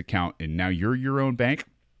savings account, and now you're your own bank,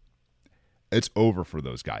 it's over for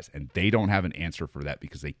those guys. And they don't have an answer for that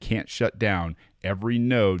because they can't shut down every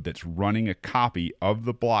node that's running a copy of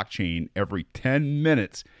the blockchain every 10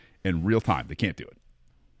 minutes in real time. They can't do it.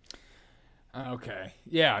 Okay.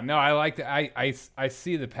 Yeah, no, I like that. I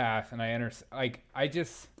see the path, and I understand. Like,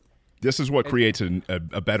 This is what creates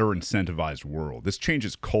a better incentivized world. This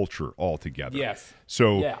changes culture altogether. Yes.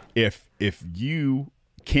 So if you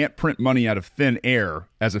can't print money out of thin air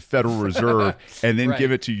as a Federal Reserve and then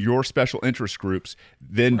give it to your special interest groups,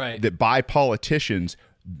 then that buy politicians,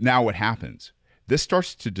 now what happens? This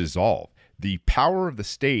starts to dissolve. The power of the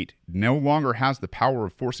state no longer has the power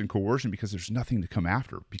of force and coercion because there's nothing to come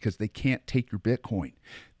after, because they can't take your Bitcoin.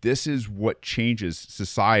 This is what changes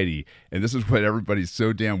society, and this is what everybody's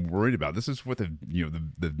so damn worried about. This is what the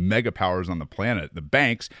mega powers on the planet, the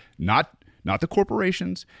banks, not the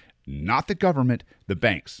corporations, not the government, the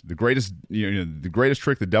banks. The greatest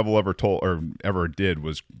trick the devil ever told or ever did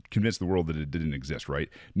was convince the world that it didn't exist, right?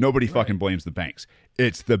 Nobody fucking blames the banks.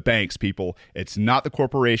 It's the banks, people. It's not the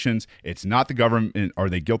corporations. It's not the government. Are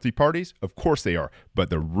they guilty parties? Of course they are. But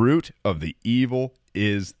the root of the evil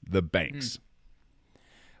is the banks.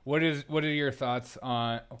 What are your thoughts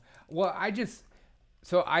on? Well, I'm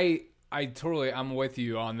with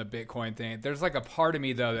you on the Bitcoin thing. There's like a part of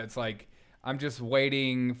me though that's like, I'm just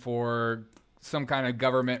waiting for some kind of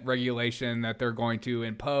government regulation that they're going to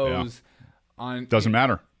impose on. Doesn't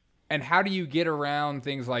matter. And how do you get around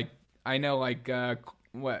things like, I know like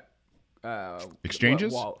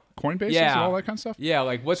exchanges, Coinbase, and all that kind of stuff? Yeah,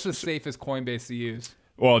 like what's the safest Coinbase to use?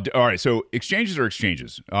 Well, all right. So exchanges are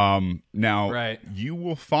exchanges. Now, you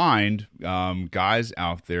will find guys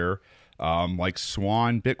out there like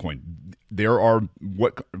Swan Bitcoin. There are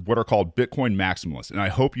what are called Bitcoin maximalists, and I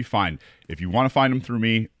hope you find, if you want to find them through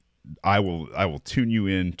me, I will tune you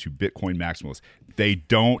in to Bitcoin maximalists. They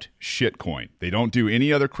don't shitcoin. They don't do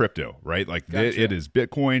any other crypto, right? Like it is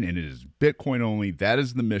Bitcoin, and it is Bitcoin only. That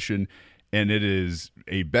is the mission. And it is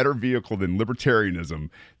a better vehicle than libertarianism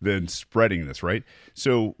than spreading this, right?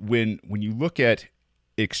 So when you look at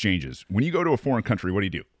exchanges, when you go to a foreign country, what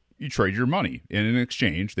do? You trade your money. And in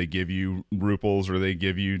exchange, they give you ruples or they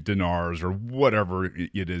give you dinars or whatever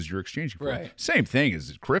it is you're exchanging for. Right. Same thing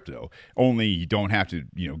as crypto, only you don't have to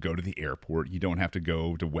go to the airport. You don't have to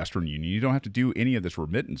go to Western Union. You don't have to do any of this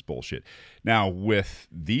remittance bullshit. Now, with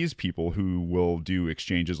these people who will do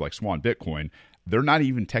exchanges like Swan Bitcoin, they're not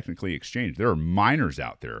even technically exchanged. There are miners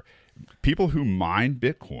out there. People who mine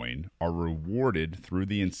Bitcoin are rewarded through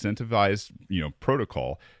the incentivized,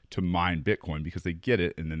 protocol to mine Bitcoin because they get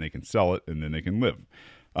it and then they can sell it and then they can live.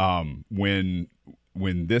 When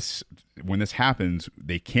this happens,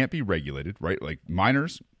 they can't be regulated, right? Like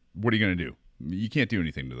miners, what are you going to do? You can't do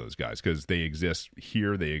anything to those guys because they exist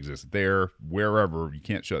here, they exist there, wherever. You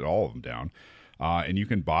can't shut all of them down, and you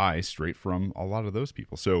can buy straight from a lot of those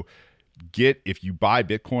people. So if you buy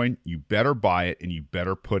Bitcoin, you better buy it and you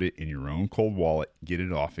better put it in your own cold wallet. Get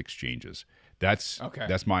it off exchanges. That's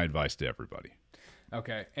my advice to everybody.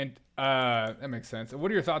 Okay, and that makes sense.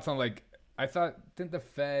 What are your thoughts on didn't the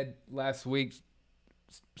Fed last week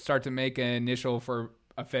start to make an initial for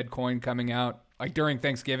a Fed coin coming out like during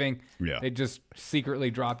Thanksgiving. Yeah. They just secretly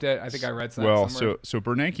dropped it. I think I read something. Well, somewhere. so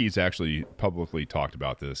Bernanke's actually publicly talked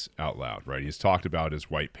about this out loud, right? He's talked about his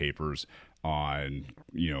white papers on,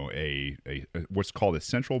 a what's called a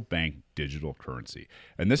central bank digital currency,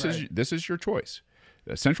 and this is your choice.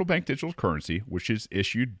 A central bank digital currency, which is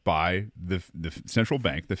issued by the central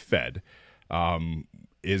bank, the Fed,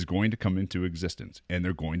 is going to come into existence, and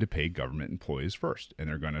they're going to pay government employees first, and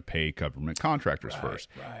they're going to pay government contractors first,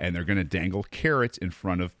 and they're going to dangle carrots in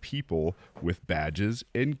front of people with badges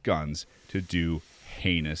and guns to do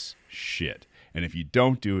heinous shit. And if you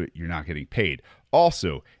don't do it, you're not getting paid.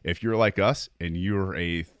 Also, if you're like us and you're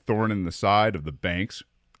a thorn in the side of the banks,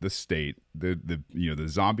 the state, the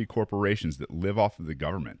zombie corporations that live off of the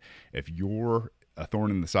government, if you're a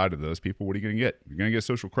thorn in the side of those people, what are you going to get? You're going to get a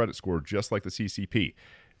social credit score just like the CCP.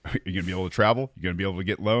 You're going to be able to travel. You're going to be able to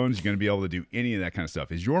get loans. You're going to be able to do any of that kind of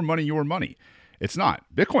stuff. Is your money your money? It's not.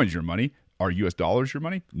 Bitcoin's your money. Are U.S. dollars your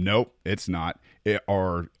money? Nope, it's not.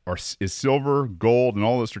 Is silver, gold, and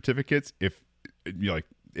all those certificates, if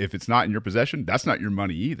it's not in your possession, that's not your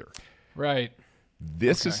money either. Right.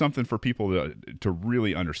 This is something for people to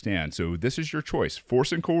really understand. So this is your choice: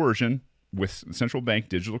 force and coercion with central bank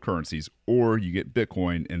digital currencies, or you get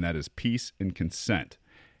Bitcoin, and that is peace and consent.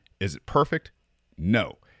 Is it perfect?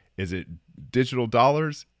 No. Is it digital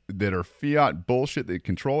dollars that are fiat bullshit that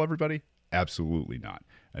control everybody? Absolutely not.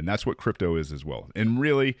 And that's what crypto is as well. And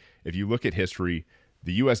really, if you look at history,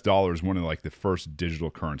 the U.S. dollar is one of the first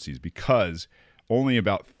digital currencies because only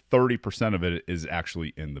about 30% of it is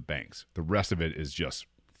actually in the banks. The rest of it is just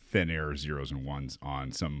thin air zeros and ones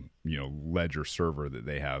on some, ledger server that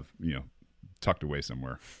they have, tucked away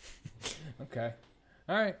somewhere. Okay.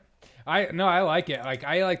 All right. I like it.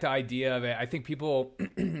 I like the idea of it. I think people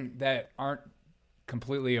that aren't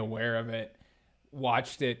completely aware of it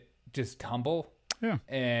watched it just tumble. Yeah.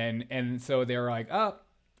 And so they were like, oh,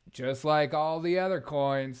 just like all the other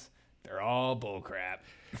coins, they're all bullcrap.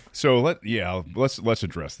 So let's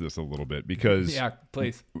address this a little bit because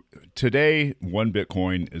please. Today, one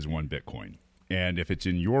Bitcoin is one Bitcoin. And if it's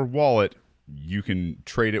in your wallet, you can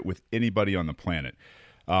trade it with anybody on the planet.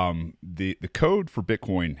 The code for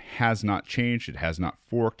Bitcoin has not changed. It has not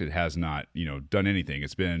forked. It has not, done anything.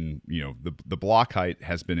 It's been, the block height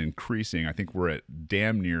has been increasing. I think we're at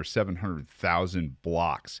damn near 700,000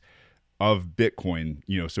 blocks of Bitcoin.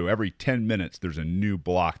 So every 10 minutes, there's a new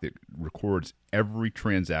block that records every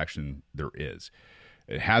transaction there is.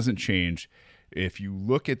 It hasn't changed. If you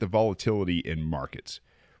look at the volatility in markets,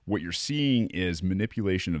 what you're seeing is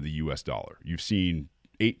manipulation of the U.S. dollar. You've seen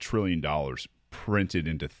 $8 trillion printed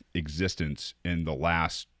into existence in the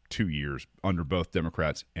last 2 years under both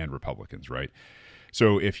Democrats and Republicans, right?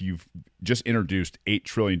 So if you've just introduced $8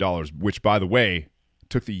 trillion, which, by the way,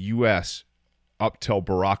 took the U.S. up till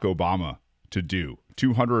Barack Obama to do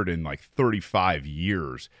 235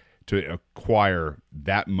 years to acquire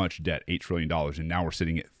that much debt, $8 trillion, and now we're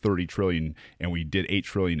sitting at $30 trillion, and we did $8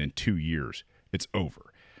 trillion in 2 years. It's over.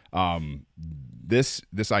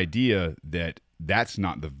 This idea that that's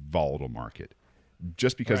not the volatile market,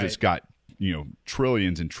 just because it's got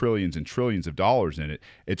trillions and trillions and trillions of dollars in it,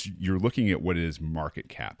 you're looking at what is market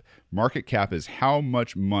cap. Market cap is how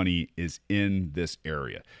much money is in this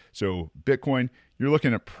area. So Bitcoin, you're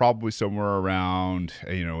looking at probably somewhere around,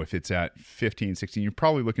 if it's at 15, 16, you're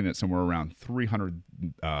probably looking at somewhere around $300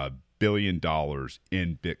 billion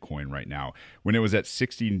in Bitcoin right now. When it was at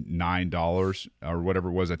 $69 or whatever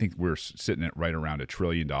it was, I think we're sitting at right around $1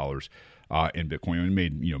 trillion in Bitcoin, and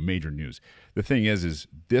made major news. The thing is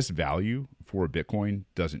this value for a Bitcoin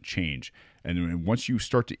doesn't change, and once you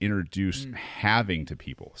start to introduce halving to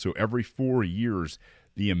people, so every 4 years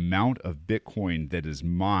the amount of Bitcoin that is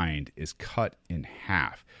mined is cut in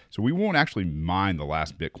half. So we won't actually mine the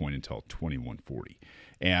last Bitcoin until 2140.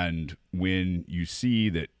 And when you see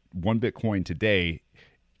that one Bitcoin today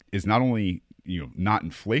is not only not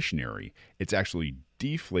inflationary, it's actually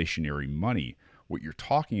deflationary money. What you're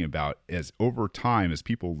talking about is over time, as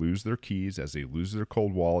people lose their keys, as they lose their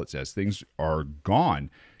cold wallets, as things are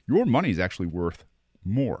gone, your money is actually worth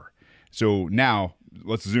more. So now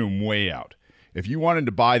let's zoom way out. If you wanted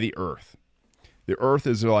to buy the Earth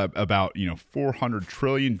is about $400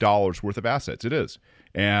 trillion worth of assets. It is.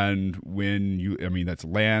 And that's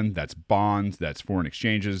land, that's bonds, that's foreign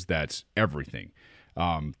exchanges, that's everything.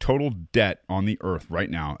 Total debt on the Earth right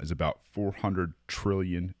now is about $400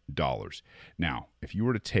 trillion. Now, if you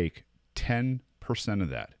were to take 10% of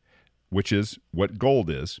that, which is what gold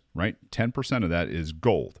is, right? 10% of that is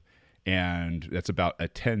gold, and that's about a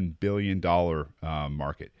 $10 billion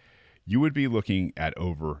market. You would be looking at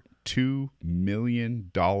over $2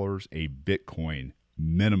 million a Bitcoin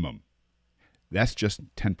minimum. That's just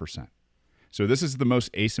 10%. So this is the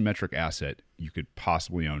most asymmetric asset you could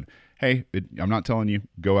possibly own. Hey, I'm not telling you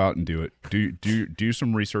go out and do it. Do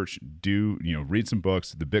some research. Read some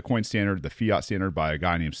books. The Bitcoin Standard, the Fiat Standard by a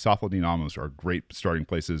guy named Saifedean Ammous are great starting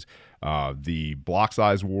places. The Block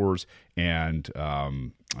Size Wars and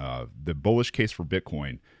the Bullish Case for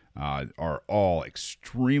Bitcoin are all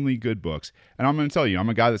extremely good books. And I'm going to tell you, I'm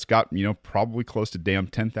a guy that's got probably close to damn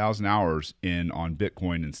 10,000 hours on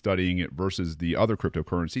Bitcoin and studying it versus the other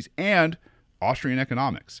cryptocurrencies and Austrian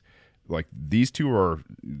economics. Like these two are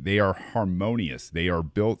harmonious. They are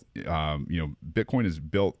built, Bitcoin is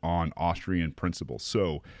built on Austrian principles.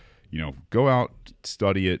 So, go out,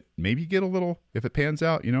 study it, maybe get a little, if it pans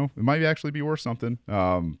out, it might actually be worth something.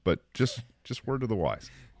 But just word to the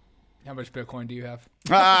wise. How much Bitcoin do you have?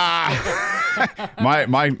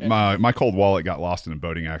 My cold wallet got lost in a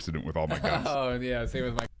boating accident with all my guns. Oh yeah, same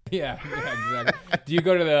with my exactly. Do you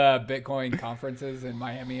go to the Bitcoin conferences in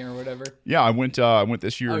Miami or whatever? Yeah, I went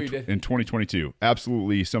this year you did? in 2022.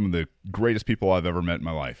 Absolutely, some of the greatest people I've ever met in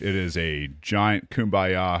my life. It is a giant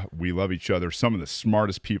kumbaya. We love each other. Some of the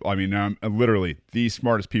smartest people. I mean, I'm literally the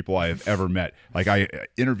smartest people I have ever met. Like I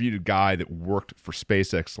interviewed a guy that worked for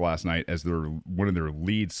SpaceX last night as one of their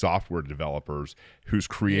lead software developers, who's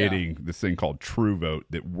creating this thing called TrueVote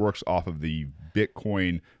that works off of the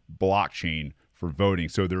Bitcoin blockchain for voting.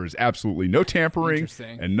 So there is absolutely no tampering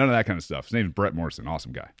and none of that kind of stuff. His name is Brett Morrison.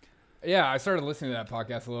 Awesome guy. Yeah, I started listening to that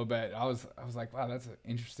podcast a little bit. I was like, wow, that's an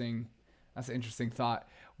interesting thought.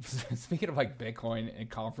 Speaking of like Bitcoin and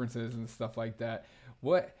conferences and stuff like that,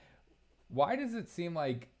 why does it seem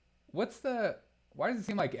like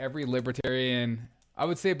every libertarian, I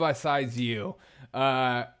would say besides you,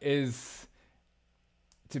 is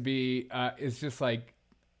just like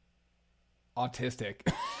autistic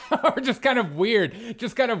or just kind of weird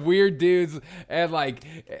dudes, and like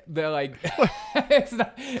they're like it's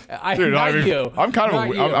not, I'm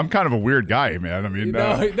kind of a weird guy, man. I mean,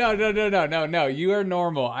 no, you are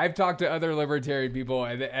normal. I've talked to other libertarian people,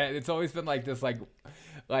 and it's always been like this,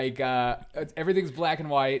 like everything's black and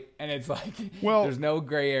white, and it's like, well, there's no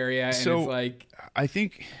gray area, and so it's like, I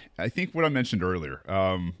think what I mentioned earlier.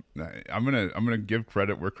 I'm gonna give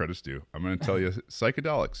credit where credit's due. I'm gonna tell you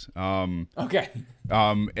psychedelics. Okay.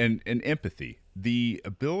 And empathy, the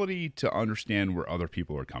ability to understand where other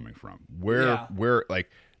people are coming from, where like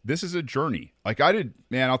this is a journey. Like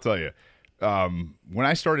I'll tell you. When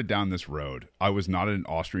I started down this road, I was not an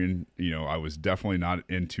Austrian, I was definitely not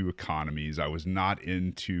into economies. I was not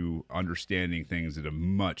into understanding things at a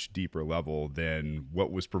much deeper level than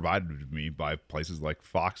what was provided to me by places like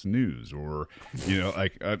Fox News or,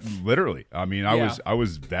 literally. I mean, I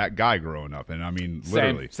was that guy growing up, and I mean,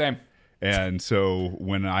 literally. Same. And so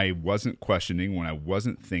when I wasn't questioning, when I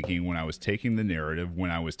wasn't thinking, when I was taking the narrative, when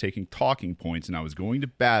I was taking talking points and I was going to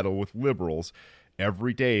battle with liberals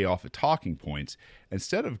every day off of talking points,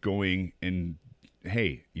 instead of going and,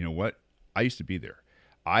 hey, you know what? I used to be there.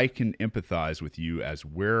 I can empathize with you as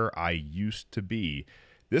where I used to be.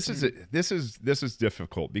 This is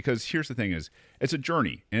difficult because here's the thing: is it's a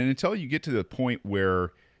journey, and until you get to the point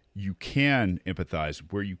where you can empathize,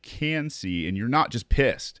 where you can see, and you're not just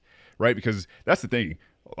pissed, right? Because that's the thing.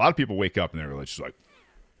 A lot of people wake up and they're just like,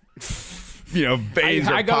 veins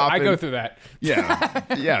are popping. I go through that.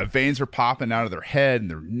 Yeah, veins are popping out of their head and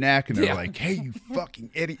their neck, and they're like, "Hey, you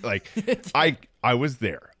fucking idiot!" Like, I was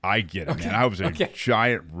there. I get it, man. I was a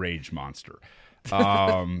giant rage monster.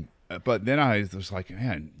 But then I was like,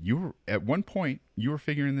 man, at one point you were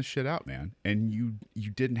figuring this shit out, man, and you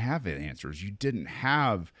didn't have the answers. You didn't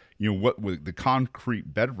have what the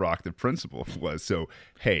concrete bedrock, the principle was. So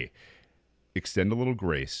hey, extend a little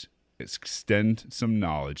grace. Extend some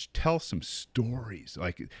knowledge, tell some stories.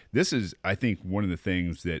 Like this is, I think, one of the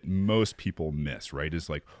things that most people miss, right? Is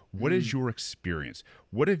like, what is your experience?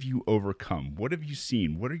 What have you overcome? What have you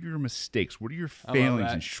seen? What are your mistakes? What are your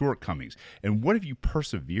failings and shortcomings? And what have you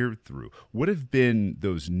persevered through? What have been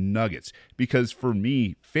those nuggets? Because for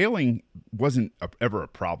me, failing wasn't ever a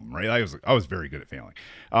problem, right? I was very good at failing.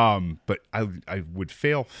 But I would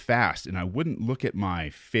fail fast, and I wouldn't look at my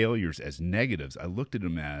failures as negatives. I looked at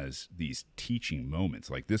them as these teaching moments.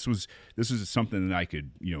 Like this was something that I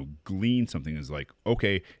could, glean something as like,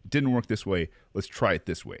 okay, it didn't work this way. Let's try it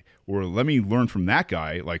this way. Or let me learn from that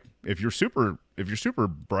guy. Like if you're super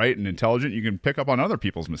bright and intelligent, you can pick up on other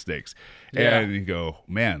people's mistakes and you go,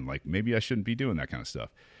 man, like maybe I shouldn't be doing that kind of stuff.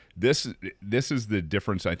 This is the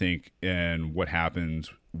difference, I think, in what happens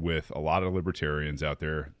with a lot of libertarians out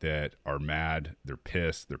there that are mad, they're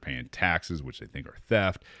pissed, they're paying taxes, which they think are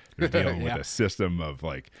theft. They're dealing with a system of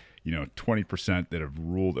like, 20% that have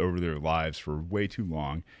ruled over their lives for way too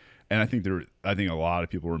long. And I think a lot of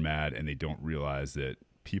people are mad, and they don't realize that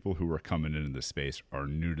people who are coming into this space are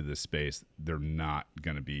new to this space. They're not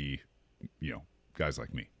going to be, guys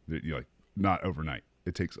like me. Like, not overnight.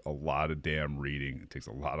 It takes a lot of damn reading. It takes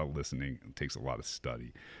a lot of listening. It takes a lot of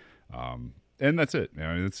study. And that's it.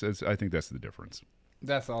 I think that's the difference.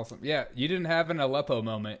 That's awesome. Yeah, you didn't have an Aleppo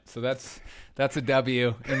moment, so that's a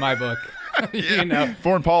W in my book.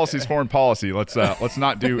 Foreign policy is foreign policy. Let's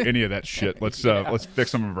not do any of that shit. Let's fix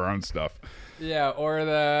some of our own stuff. Yeah, or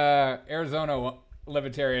the Arizona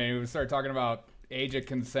libertarian who started talking about age of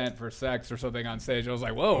consent for sex or something on stage. I was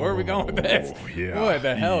like, whoa, where are we going with this? Yeah. What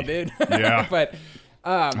the hell, dude? Yeah. But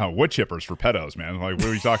wood chippers for pedos, man. Like, what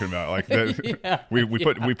are you talking about? Like,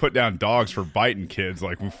 we put down dogs for biting kids.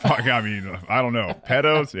 Like, I don't know.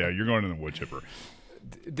 Pedos? Yeah, you're going in the wood chipper.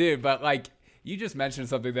 Dude, but like, you just mentioned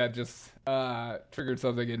something that just triggered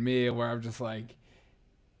something in me where I'm just like,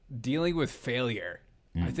 dealing with failure,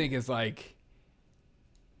 I think is like,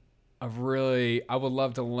 I would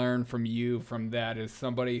love to learn from you from that as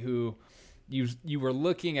somebody who you were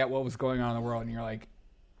looking at what was going on in the world and you're like,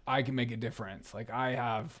 I can make a difference. Like, I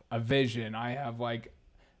have a vision. I have like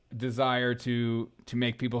a desire to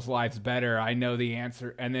make people's lives better. I know the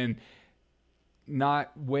answer. And then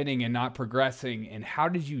not winning and not progressing. And how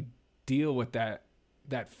did you deal with that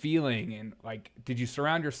feeling? And like, did you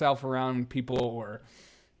surround yourself around people or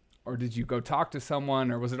did you go talk to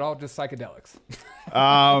someone, or was it all just psychedelics?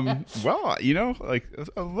 Well, like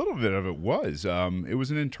a little bit of it was. It was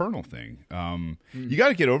an internal thing. You got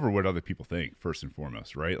to get over what other people think first and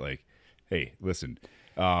foremost, right? Like, hey, listen,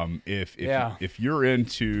 if you're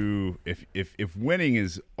into if winning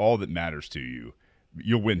is all that matters to you,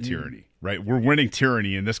 you'll win tyranny, right? We're winning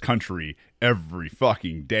tyranny in this country every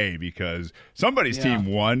fucking day because somebody's team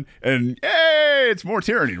won, and hey, it's more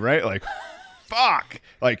tyranny, right? Like. Fuck.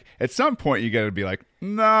 Like, at some point you got to be like,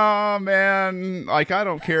 nah, man, like, I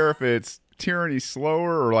don't care if it's tyranny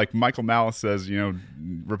slower, or like Michael Malice says,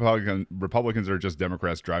 Republicans are just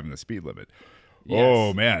Democrats driving the speed limit. Yes.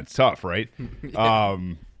 Oh man, it's tough, right?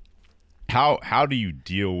 How do you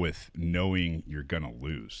deal with knowing you're gonna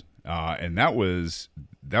lose? And that was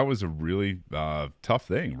a really tough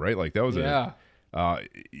thing, right? Like, that was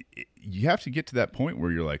you have to get to that point where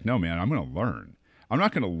you're like, no, man, I'm gonna learn. I'm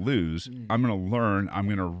not going to lose. I'm going to learn. I'm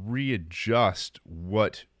going to readjust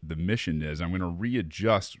what the mission is. I'm going to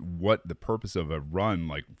readjust what the purpose of a run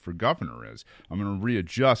like for governor is. I'm going to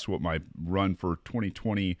readjust what my run for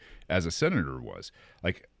 2020 as a senator was.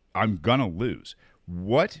 Like, I'm going to lose.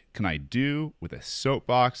 What can I do with a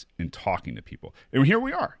soapbox and talking to people? And here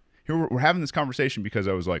we are. Here we're having this conversation because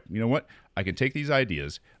I was like, you know what? I can take these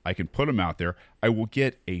ideas. I can put them out there. I will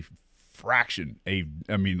get a fraction, and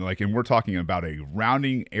we're talking about a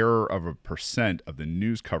rounding error of 1% of the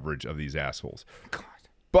news coverage of these assholes. God.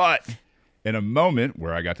 But in a moment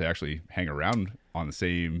where I got to actually hang around on the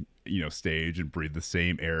same, stage and breathe the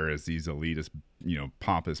same air as these elitist,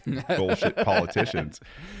 pompous bullshit politicians.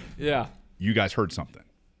 Yeah. You guys heard something.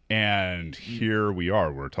 And here we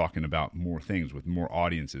are. We're talking about more things with more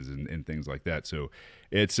audiences and things like that. So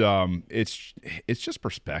it's just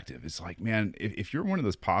perspective. It's like, man, if you're one of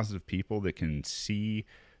those positive people that can see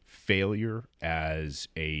failure as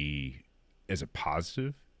a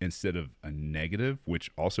positive instead of a negative,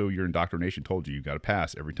 which also your indoctrination told you got to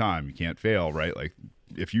pass every time. You can't fail, right? Like,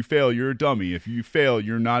 if you fail, you're a dummy. If you fail,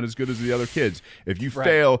 you're not as good as the other kids. If you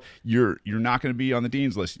fail, you're not going to be on the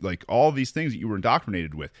dean's list. Like, all these things that you were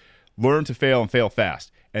indoctrinated with. Learn to fail and fail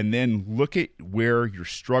fast. And then look at where you're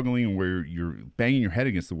struggling and where you're banging your head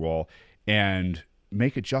against the wall and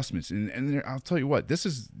make adjustments. And I'll tell you what, this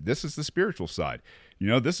is the spiritual side.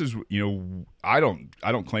 This is, I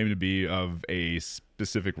don't claim to be of a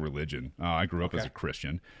specific religion. I grew up as a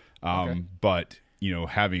Christian. But,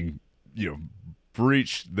 having,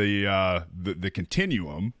 breached the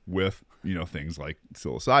continuum with, things like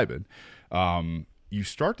psilocybin, you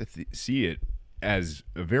start to see it as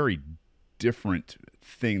a very different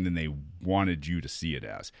thing than they wanted you to see it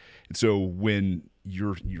as. And so when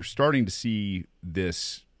you're starting to see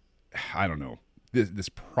this, I don't know, this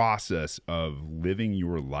process of living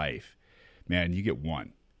your life, man, you get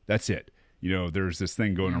one. That's it. There's this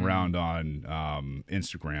thing going around on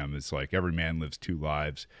Instagram. It's like every man lives two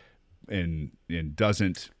lives. And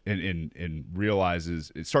doesn't and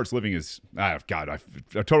realizes it starts living as I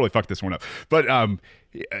totally fucked this one up, but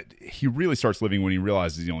he really starts living when he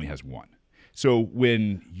realizes he only has one. So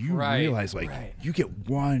when you realize you get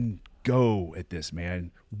one go at this,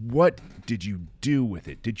 man? What did you do with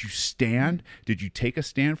it? Did you stand? Did you take a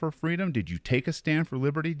stand for freedom? Did you take a stand for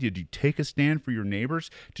liberty? Did you take a stand for your neighbors?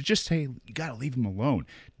 To just say, you got to leave them alone.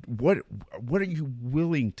 What are you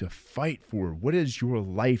willing to fight for? What does your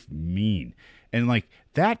life mean? And like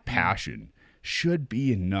that passion should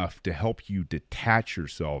be enough to help you detach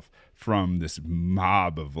yourself from this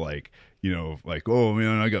mob of like, you know, like, oh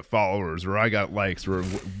man, I got followers or I got likes or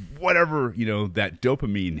whatever, you know, that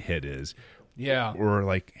dopamine hit is. Yeah. Or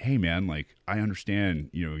like, hey man, like I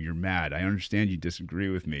understand, you know, you're mad. I understand you disagree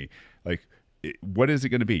with me. Like, what is it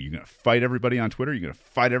going to be? You're going to fight everybody on Twitter? You're going to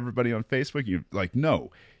fight everybody on Facebook? You like,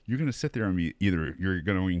 no, you're going to sit there and be either you're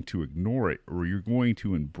going to ignore it or you're going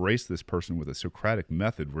to embrace this person with a Socratic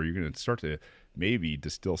method where you're going to start to maybe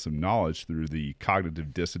distill some knowledge through the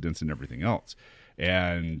cognitive dissonance and everything else.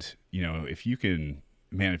 And, you know, if you can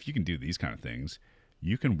do these kind of things,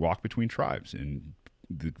 you can walk between tribes, and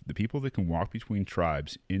the people that can walk between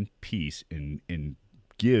tribes in peace and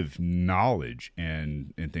give knowledge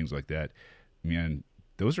and things like that, man,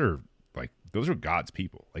 those are God's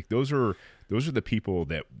people. Like those are the people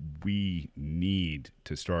that we need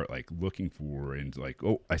to start like looking for, and like,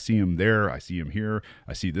 oh, I see him there, I see him here,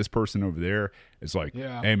 I see this person over there. It's like,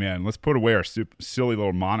 hey man, let's put away our silly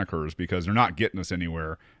little monikers because they're not getting us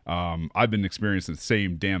anywhere. I've been experiencing the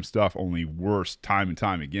same damn stuff, only worse time and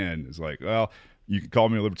time again. It's like, well, you can call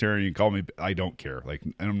me a libertarian, you can call me, I don't care. Like,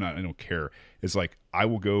 I don't care. It's like, I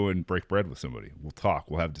will go and break bread with somebody. We'll talk,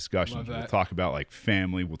 we'll have discussions. We'll talk about like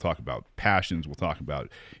family. We'll talk about passions. We'll talk about,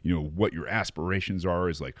 you know, what your aspirations are.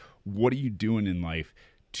 Is like, what are you doing in life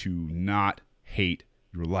to not hate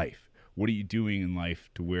your life? What are you doing in life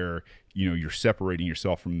to where, you know, you're separating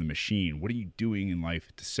yourself from the machine? What are you doing in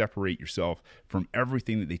life to separate yourself from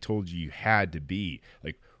everything that they told you had to be?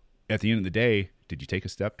 Like, at the end of the day, did you take a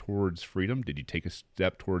step towards freedom? Did you take a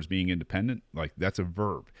step towards being independent? Like, that's a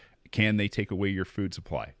verb. Can they take away your food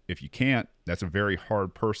supply? If you can't, that's a very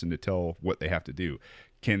hard person to tell what they have to do.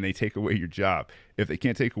 Can they take away your job? If they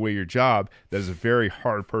can't take away your job, that is a very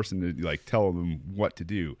hard person to like tell them what to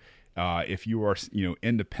do. If you are, you know,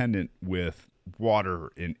 independent with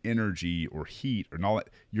water and energy or heat and all that,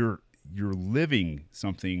 you're living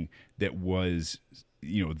something that was,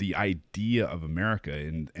 you know, the idea of America.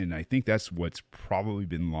 And I think that's what's probably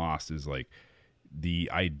been lost is like the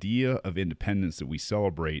idea of independence that we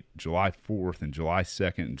celebrate July 4th and July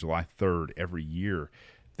 2nd and July 3rd every year.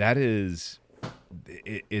 That is,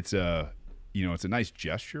 it's a, you know, it's a nice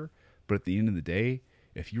gesture, but at the end of the day,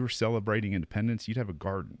 if you were celebrating independence, you'd have a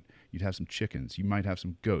garden, you'd have some chickens, you might have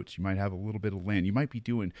some goats, you might have a little bit of land, you might be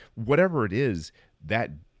doing whatever it is that,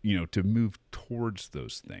 you know, to move towards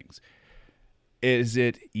those things. Is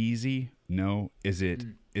it easy? No. Is it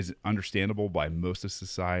understandable by most of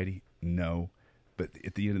society? No. But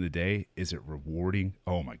at the end of the day, is it rewarding?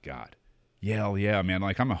 Oh my God. Yeah, man.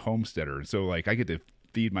 Like, I'm a homesteader. And so like I get to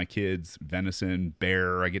feed my kids venison,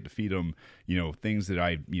 bear. I get to feed them, you know, things that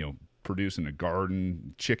I, you know, produce in a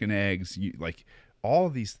garden, chicken eggs, like all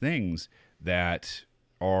of these things that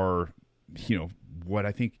are, you know, what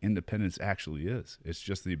I think independence actually is. It's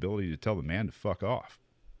just the ability to tell the man to fuck off.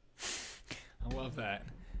 I love that.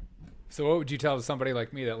 So what would you tell somebody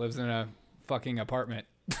like me that lives in a fucking apartment?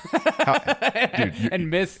 Dude, and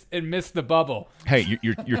miss the bubble? Hey,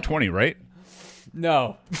 you're 20, right?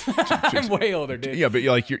 No. I'm way older, dude. Yeah, but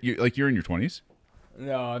you're in your 20s?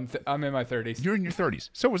 No, I'm in my 30s. You're in your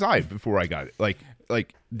 30s. So was I before I got it. Like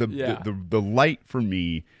the light for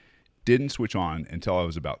me didn't switch on until I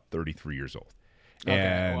was about 33 years old. Okay,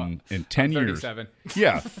 and in 10 years. 37.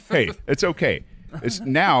 Yeah. Hey, it's okay.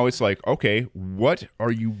 It's like, okay, what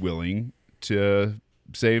are you willing to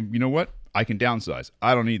say, you know what? I can downsize.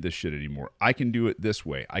 I don't need this shit anymore. I can do it this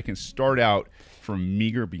way. I can start out from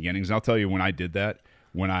meager beginnings. And I'll tell you, when I did that,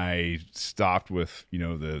 when I stopped with, you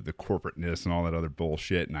know, the corporateness and all that other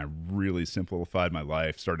bullshit, and I really simplified my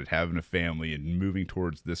life, started having a family and moving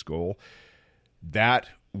towards this goal, that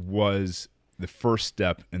was the first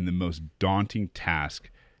step and the most daunting task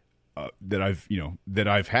that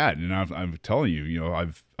I've had. And I'm telling you, you know,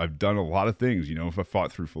 I've done a lot of things. You know, if I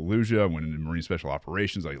fought through Fallujah, I went into Marine Special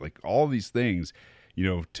Operations, like all these things, you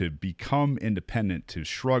know, to become independent, to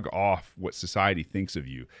shrug off what society thinks of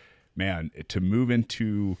you, man, to move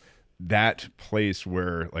into that place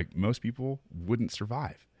where like most people wouldn't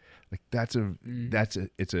survive. Like it's a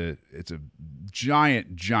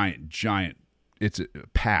giant. It's a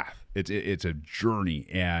path. It's a journey,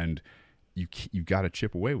 and you've got to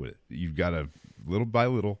chip away with it. You've got to, little by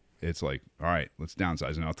little, it's like, all right, let's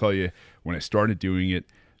downsize. And I'll tell you, when I started doing it,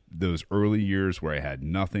 those early years where I had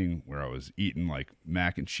nothing, where I was eating like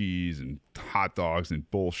mac and cheese and hot dogs and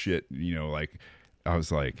bullshit, like I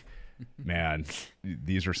was like, man,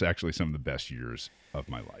 these are actually some of the best years of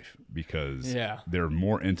my life because they're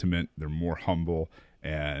more intimate, they're more humble.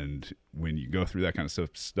 And when you go through that kind of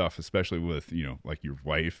stuff, especially with, like your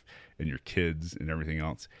wife and your kids and everything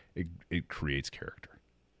else, it creates character.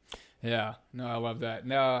 Yeah, no, I love that.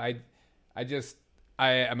 No,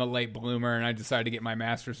 I'm a late bloomer, and I decided to get my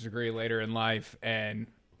master's degree later in life, and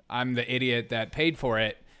I'm the idiot that paid for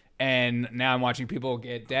it, and now I'm watching people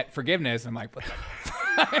get debt forgiveness. I'm like, what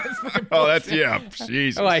the oh, that's,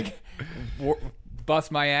 Jesus. Like,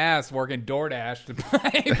 bust my ass working DoorDash to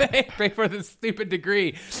pay for this stupid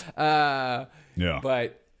degree.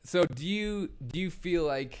 But so do you feel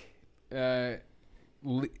like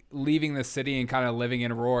leaving the city and kind of living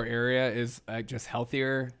in a rural area is just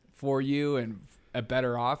healthier for you and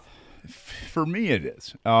better off? For me, it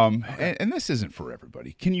is. And this isn't for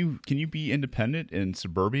everybody. Can you be independent in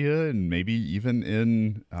suburbia and maybe even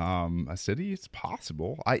in a city? It's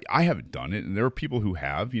possible. I haven't done it, and there are people who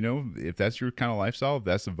have. If that's your kind of lifestyle, if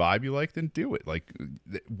that's the vibe you like, then do it. Like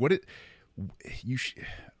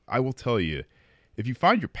I will tell you, if you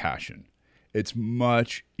find your passion, it's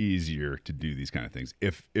much easier to do these kind of things.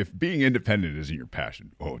 If being independent isn't your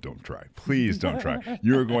passion, don't try. Please don't try.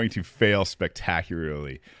 You're going to fail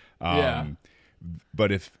spectacularly.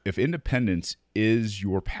 But if independence is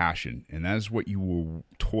your passion, and that is what you will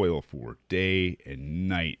toil for day and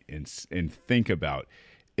night and think about,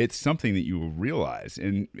 it's something that you will realize.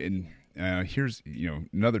 And here's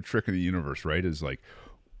another trick of the universe, right? Is like,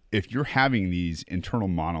 if you're having these internal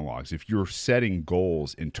monologues, if you're setting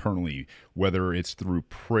goals internally, whether it's through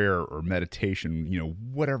prayer or meditation,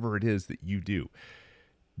 whatever it is that you do,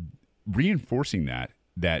 reinforcing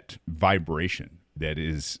that vibration that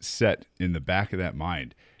is set in the back of that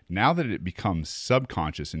mind, now that it becomes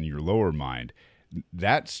subconscious in your lower mind,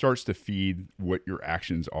 that starts to feed what your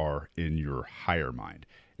actions are in your higher mind.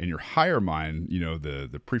 In your higher mind,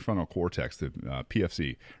 the prefrontal cortex, the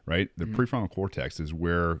PFC, right? The prefrontal cortex is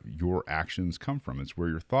where your actions come from. It's where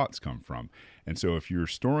your thoughts come from. And so if you're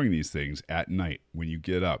storing these things at night, when you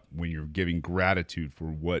get up, when you're giving gratitude for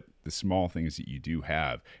what the small things that you do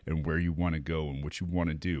have and where you want to go and what you want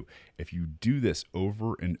to do, if you do this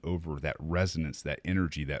over and over, that resonance, that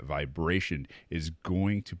energy, that vibration is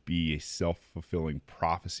going to be a self-fulfilling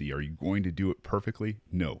prophecy. Are you going to do it perfectly?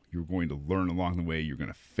 No. You're going to learn along the way. You're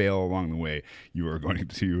going to fail along the way. You are going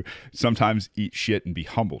to sometimes eat shit and be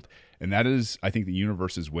humbled. And that is, I think, the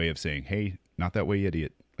universe's way of saying, hey, not that way,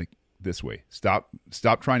 idiot. Like, this way. Stop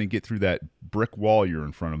trying to get through that brick wall you're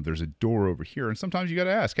in front of. There's a door over here. And sometimes you got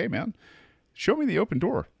to ask, hey, man, show me the open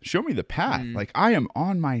door. Show me the path. Like, I am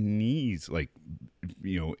on my knees, like,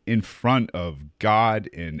 in front of God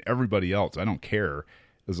and everybody else. I don't care.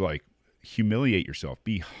 It's like, humiliate yourself.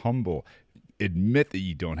 Be humble. Admit that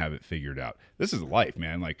you don't have it figured out. This is life,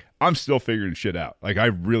 man. Like, I'm still figuring shit out. Like, I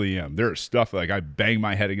really am. There's stuff like I bang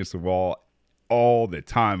my head against the wall all the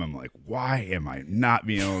time. I'm like, why am I not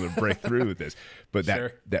being able to break through with this? But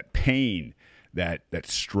that pain, that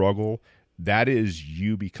struggle, that is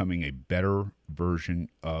you becoming a better version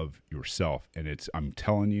of yourself. And I'm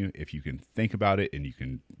telling you, if you can think about it and you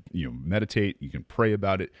can, meditate, you can pray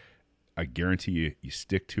about it, I guarantee you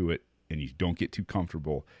stick to it and you don't get too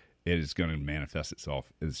comfortable, it is going to manifest itself.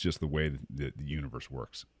 It's just the way the universe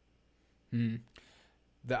works. The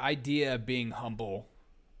idea of being humble,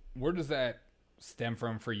 where does that stem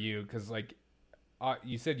from for you? Because like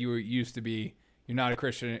you said, you're not a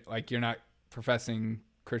Christian, like you're not professing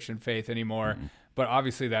Christian faith anymore. But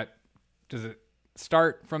obviously, does it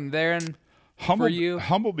start from there? And for you,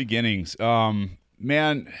 humble beginnings,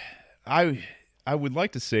 man. I would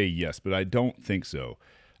like to say yes, but I don't think so.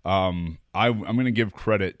 I'm going to give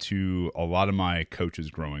credit to a lot of my coaches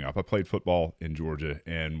growing up. I played football in Georgia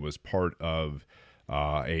and was part of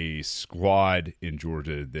a squad in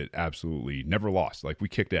Georgia that absolutely never lost. Like, we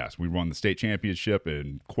kicked ass. We won the state championship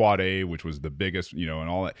in Quad A, which was the biggest, and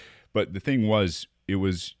all that. But the thing was, you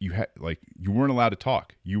weren't allowed to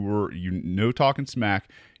talk. No talking smack.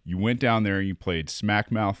 You went down there and you played smack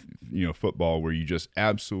mouth, football, where you just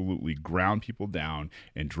absolutely ground people down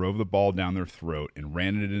and drove the ball down their throat and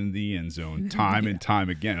ran it into the end zone time and time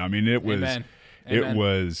again. I mean, it was. Amen. It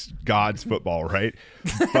was God's football, right?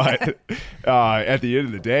 But at the end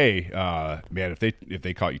of the day, man, if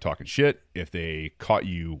they caught you talking shit, if they caught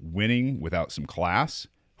you winning without some class,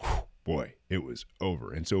 boy, it was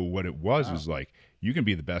over. And so what it was like, you can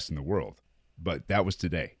be the best in the world, but that was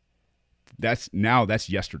today. that's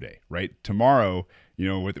yesterday, right? Tomorrow,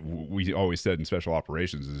 what we always said in special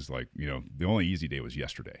operations is like, the only easy day was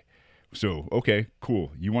yesterday. So, okay,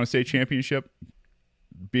 cool. You want to say championship?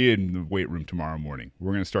 Be in the weight room tomorrow morning.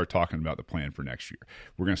 We're going to start talking about the plan for next year.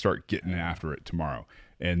 We're going to start getting after it tomorrow.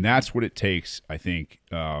 And that's what it takes, I think,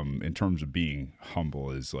 in terms of being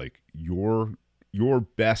humble, is like your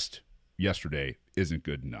best yesterday isn't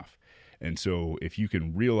good enough. And so if you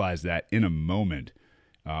can realize that in a moment,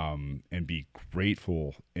 and be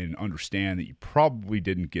grateful and understand that you probably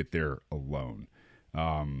didn't get there alone,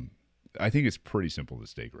 I think it's pretty simple to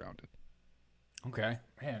stay grounded. Okay,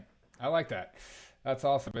 man, I like that. That's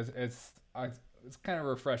awesome. It's kind of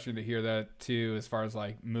refreshing to hear that too, as far as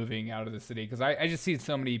like moving out of the city, because I just see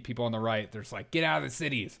so many people on the right. There's like, get out of the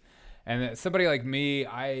cities, and somebody like me,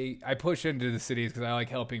 I push into the cities because I like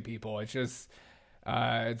helping people. It's just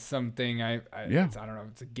it's something I don't know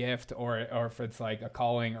if it's a gift or if it's like a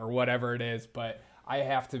calling or whatever it is, but I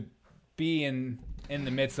have to be in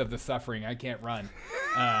the midst of the suffering. I can't run.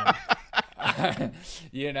 I don't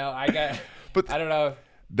know.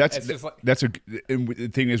 And the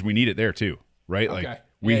thing is, we need it there too, right? Okay. Like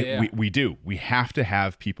we do. We have to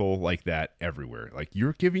have people like that everywhere. Like,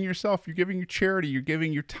 you're giving yourself, you're giving your charity, you're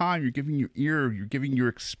giving your time, you're giving your ear, you're giving your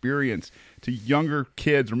experience to younger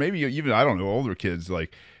kids, or maybe even, I don't know, older kids.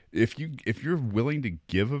 Like, if you're willing to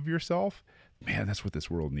give of yourself, man, that's what this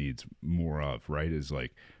world needs more of, right? Is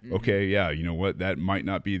like, okay, yeah, you know what? That might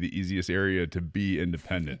not be the easiest area to be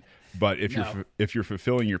independent, but if you're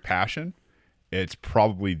fulfilling your passion, it's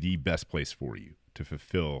probably the best place for you to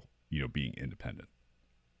fulfill, being independent.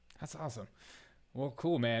 That's awesome. Well,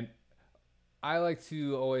 cool, man. I like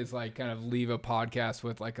to always like kind of leave a podcast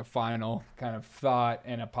with like a final kind of thought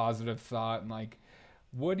and a positive thought. And like,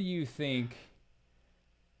 what do you think?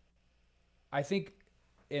 I think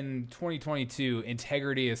in 2022,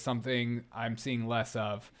 integrity is something I'm seeing less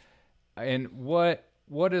of. And what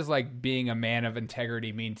does like being a man of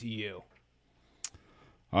integrity mean to you?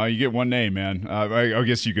 You get one name, man. I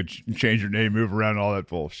guess you could change your name, move around, all that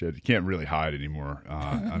bullshit. You can't really hide anymore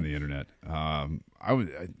on the internet. I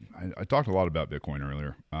talked a lot about Bitcoin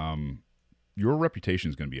earlier. Your reputation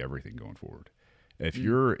is going to be everything going forward. If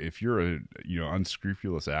you're a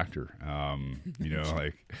unscrupulous actor,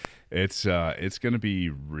 like it's going to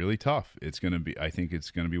be really tough. I think it's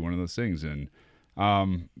going to be one of those things. And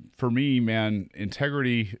for me, man,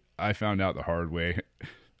 integrity, I found out the hard way.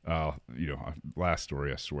 Last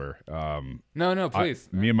story, I swear. No, please.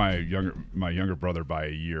 Me and my younger brother by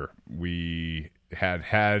a year, we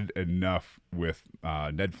had enough with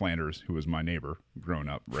Ned Flanders, who was my neighbor growing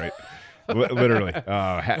up, right? Literally,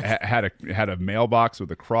 had a mailbox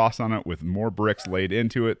with a cross on it with more bricks laid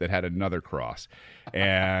into it that had another cross.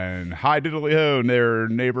 And hi diddly ho, their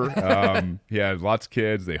neighbor. He had lots of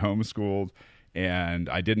kids. They homeschooled, and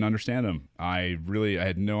I didn't understand them. I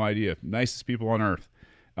had no idea. Nicest people on earth.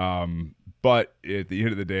 But at the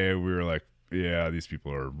end of the day, we were like, yeah, these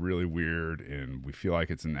people are really weird, and we feel like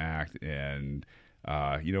it's an act. And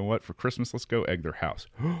you know what? For Christmas, let's go egg their house.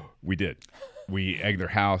 We did. We egged their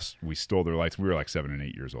house. We stole their lights. We were like 7 and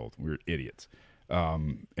 8 years old. We were idiots.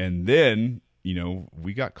 And then,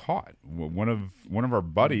 we got caught. One of our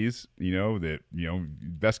buddies,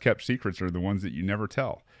 best kept secrets are the ones that you never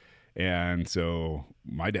tell. And so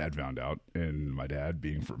my dad found out, and my dad,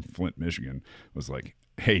 being from Flint, Michigan, was like,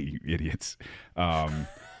 hey, you idiots,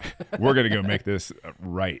 we're going to go make this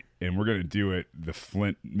right, and we're going to do it the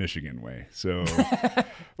Flint, Michigan way. So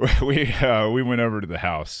we went over to the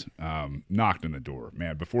house, knocked on the door.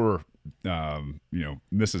 Man, before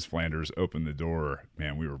Mrs. Flanders opened the door,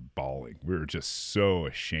 man, we were bawling. We were just so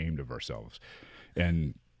ashamed of ourselves.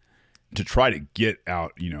 And to try to get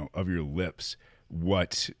out, of your lips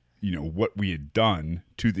what we had done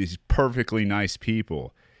to these perfectly nice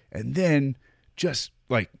people, and then just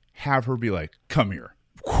like have her be like, come here.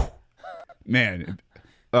 Man,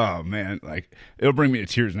 oh man, like it'll bring me to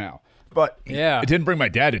tears now. But it didn't bring my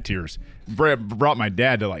dad to tears. Brought my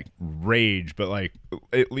dad to like rage, but like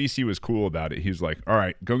at least he was cool about it. He was like, all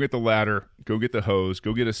right, go get the ladder, go get the hose,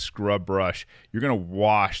 go get a scrub brush. You're going to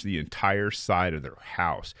wash the entire side of their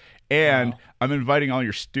house. And I'm inviting all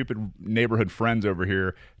your stupid neighborhood friends over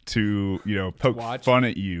here to poke fun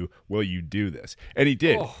at you while you do this. And he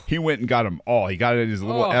did. He went and got them all. He got it in his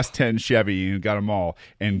little S10 Chevy and got them all,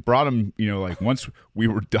 and brought them, once we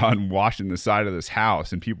were done washing the side of this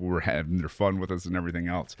house and people were having their fun with us and everything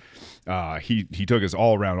else, he took us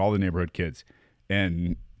all around, all the neighborhood kids,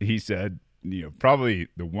 and he said, probably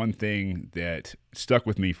the one thing that stuck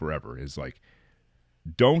with me forever is like,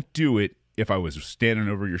 don't do it if I was standing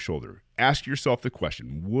over your shoulder? Ask yourself the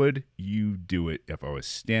question, would you do it if I was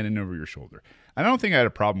standing over your shoulder? And I don't think I had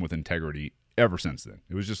a problem with integrity ever since then.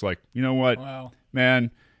 It was just like, you know what,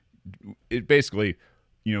 man, it basically,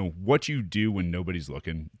 what you do when nobody's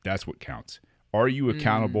looking, that's what counts. Are you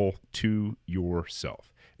accountable to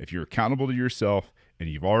yourself? If you're accountable to yourself and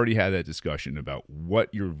you've already had that discussion about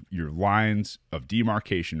what your lines of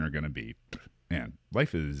demarcation are going to be, man,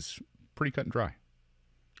 life is pretty cut and dry.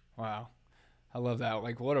 Wow. I love that.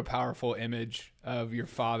 Like, what a powerful image of your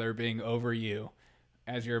father being over you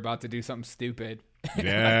as you're about to do something stupid.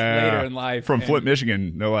 Yeah. Like later in life. From Flint,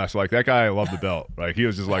 Michigan, no less. Like, that guy loved the belt. Like, he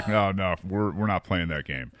was just like, no, we're not playing that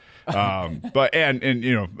game. But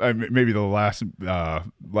maybe the last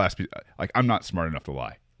piece, like, I'm not smart enough to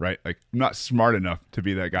lie. Right, like I'm not smart enough to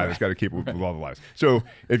be that guy that's got to keep up with all the lies. So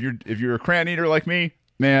if you're a crayon eater like me,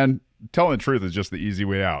 man, telling the truth is just the easy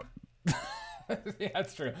way out. Yeah,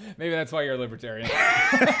 that's true. Maybe that's why you're a libertarian.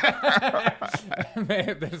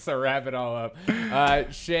 Just to wrap it all up.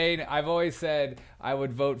 Shane, I've always said I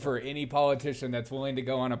would vote for any politician that's willing to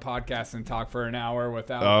go on a podcast and talk for an hour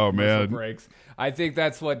without commercial breaks. I think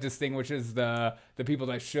that's what distinguishes the people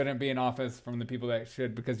that shouldn't be in office from the people that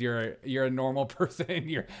should, because you're a normal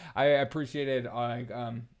person. I appreciated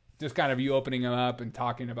just kind of you opening them up and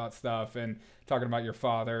talking about stuff and talking about your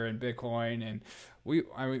father and Bitcoin, and we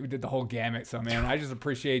did the whole gamut. So, man, I just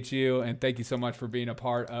appreciate you, and thank you so much for being a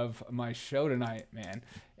part of my show tonight, man.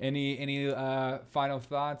 Any final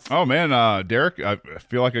thoughts? Oh, man, Derek, I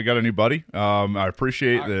feel like I got a new buddy. I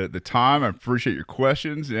appreciate the time. I appreciate your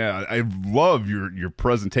questions. Yeah, I love your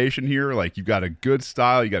presentation here. Like, you've got a good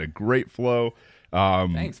style. You got a great flow.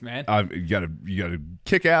 Thanks, man. You got a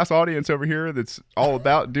kick-ass audience over here that's all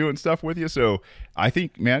about doing stuff with you. So I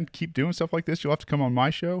think, man, keep doing stuff like this. You'll have to come on my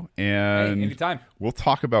show, and anytime. We'll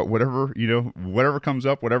talk about whatever comes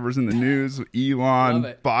up, whatever's in the news,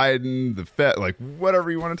 Elon, Biden, the Fed, like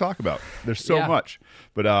whatever you want to talk about. There's so much.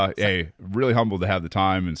 But hey, really humbled to have the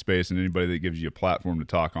time and space, and anybody that gives you a platform to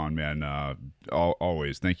talk on, man.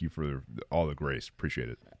 Always thank you for all the grace. Appreciate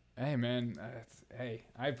it. Hey, man. Hey,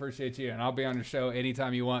 I appreciate you, and I'll be on your show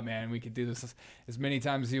anytime you want, man. We could do this as many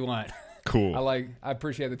times as you want. Cool. I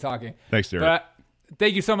appreciate the talking. Thanks, Derek. But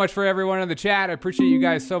thank you so much for everyone in the chat. I appreciate you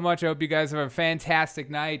guys so much. I hope you guys have a fantastic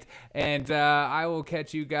night, and I will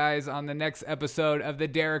catch you guys on the next episode of the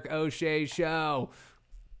Derek O'Shea Show.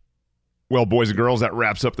 Well, boys and girls, that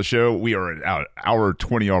wraps up the show. We are at hour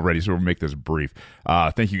 20 already, so we'll make this brief.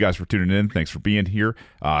 Thank you guys for tuning in. Thanks for being here.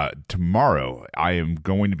 Tomorrow, I am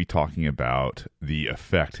going to be talking about the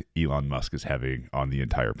effect Elon Musk is having on the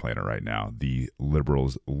entire planet right now. The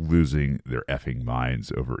liberals losing their effing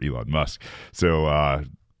minds over Elon Musk. So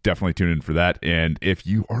definitely tune in for that. And if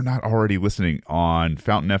you are not already listening on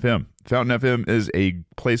Fountain FM, Fountain FM is a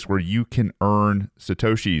place where you can earn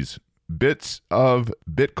Satoshis, bits of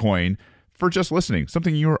Bitcoin, for just listening,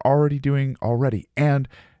 something you're already doing already. And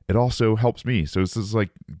it also helps me. So this is like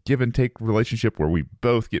give and take relationship where we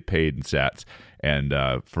both get paid in sats. And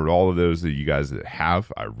for all of those that you guys that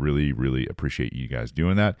have, I really, really appreciate you guys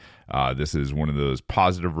doing that. This is one of those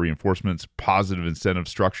positive reinforcements, positive incentive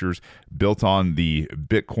structures built on the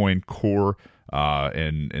Bitcoin core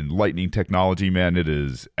and Lightning technology, man. It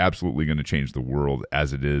is absolutely going to change the world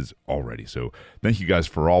as it is already. So thank you guys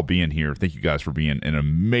for all being here. Thank you guys for being an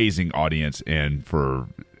amazing audience and for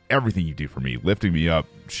everything you do for me, lifting me up,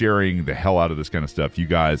 sharing the hell out of this kind of stuff. You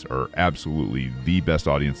guys are absolutely the best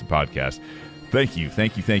audience in podcast. Thank you,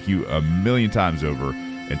 thank you, thank you a million times over.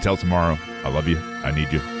 Until tomorrow, I love you. I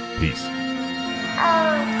need you. Peace.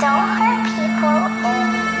 Don't hurt people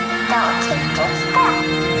and don't take their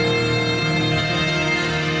stuff.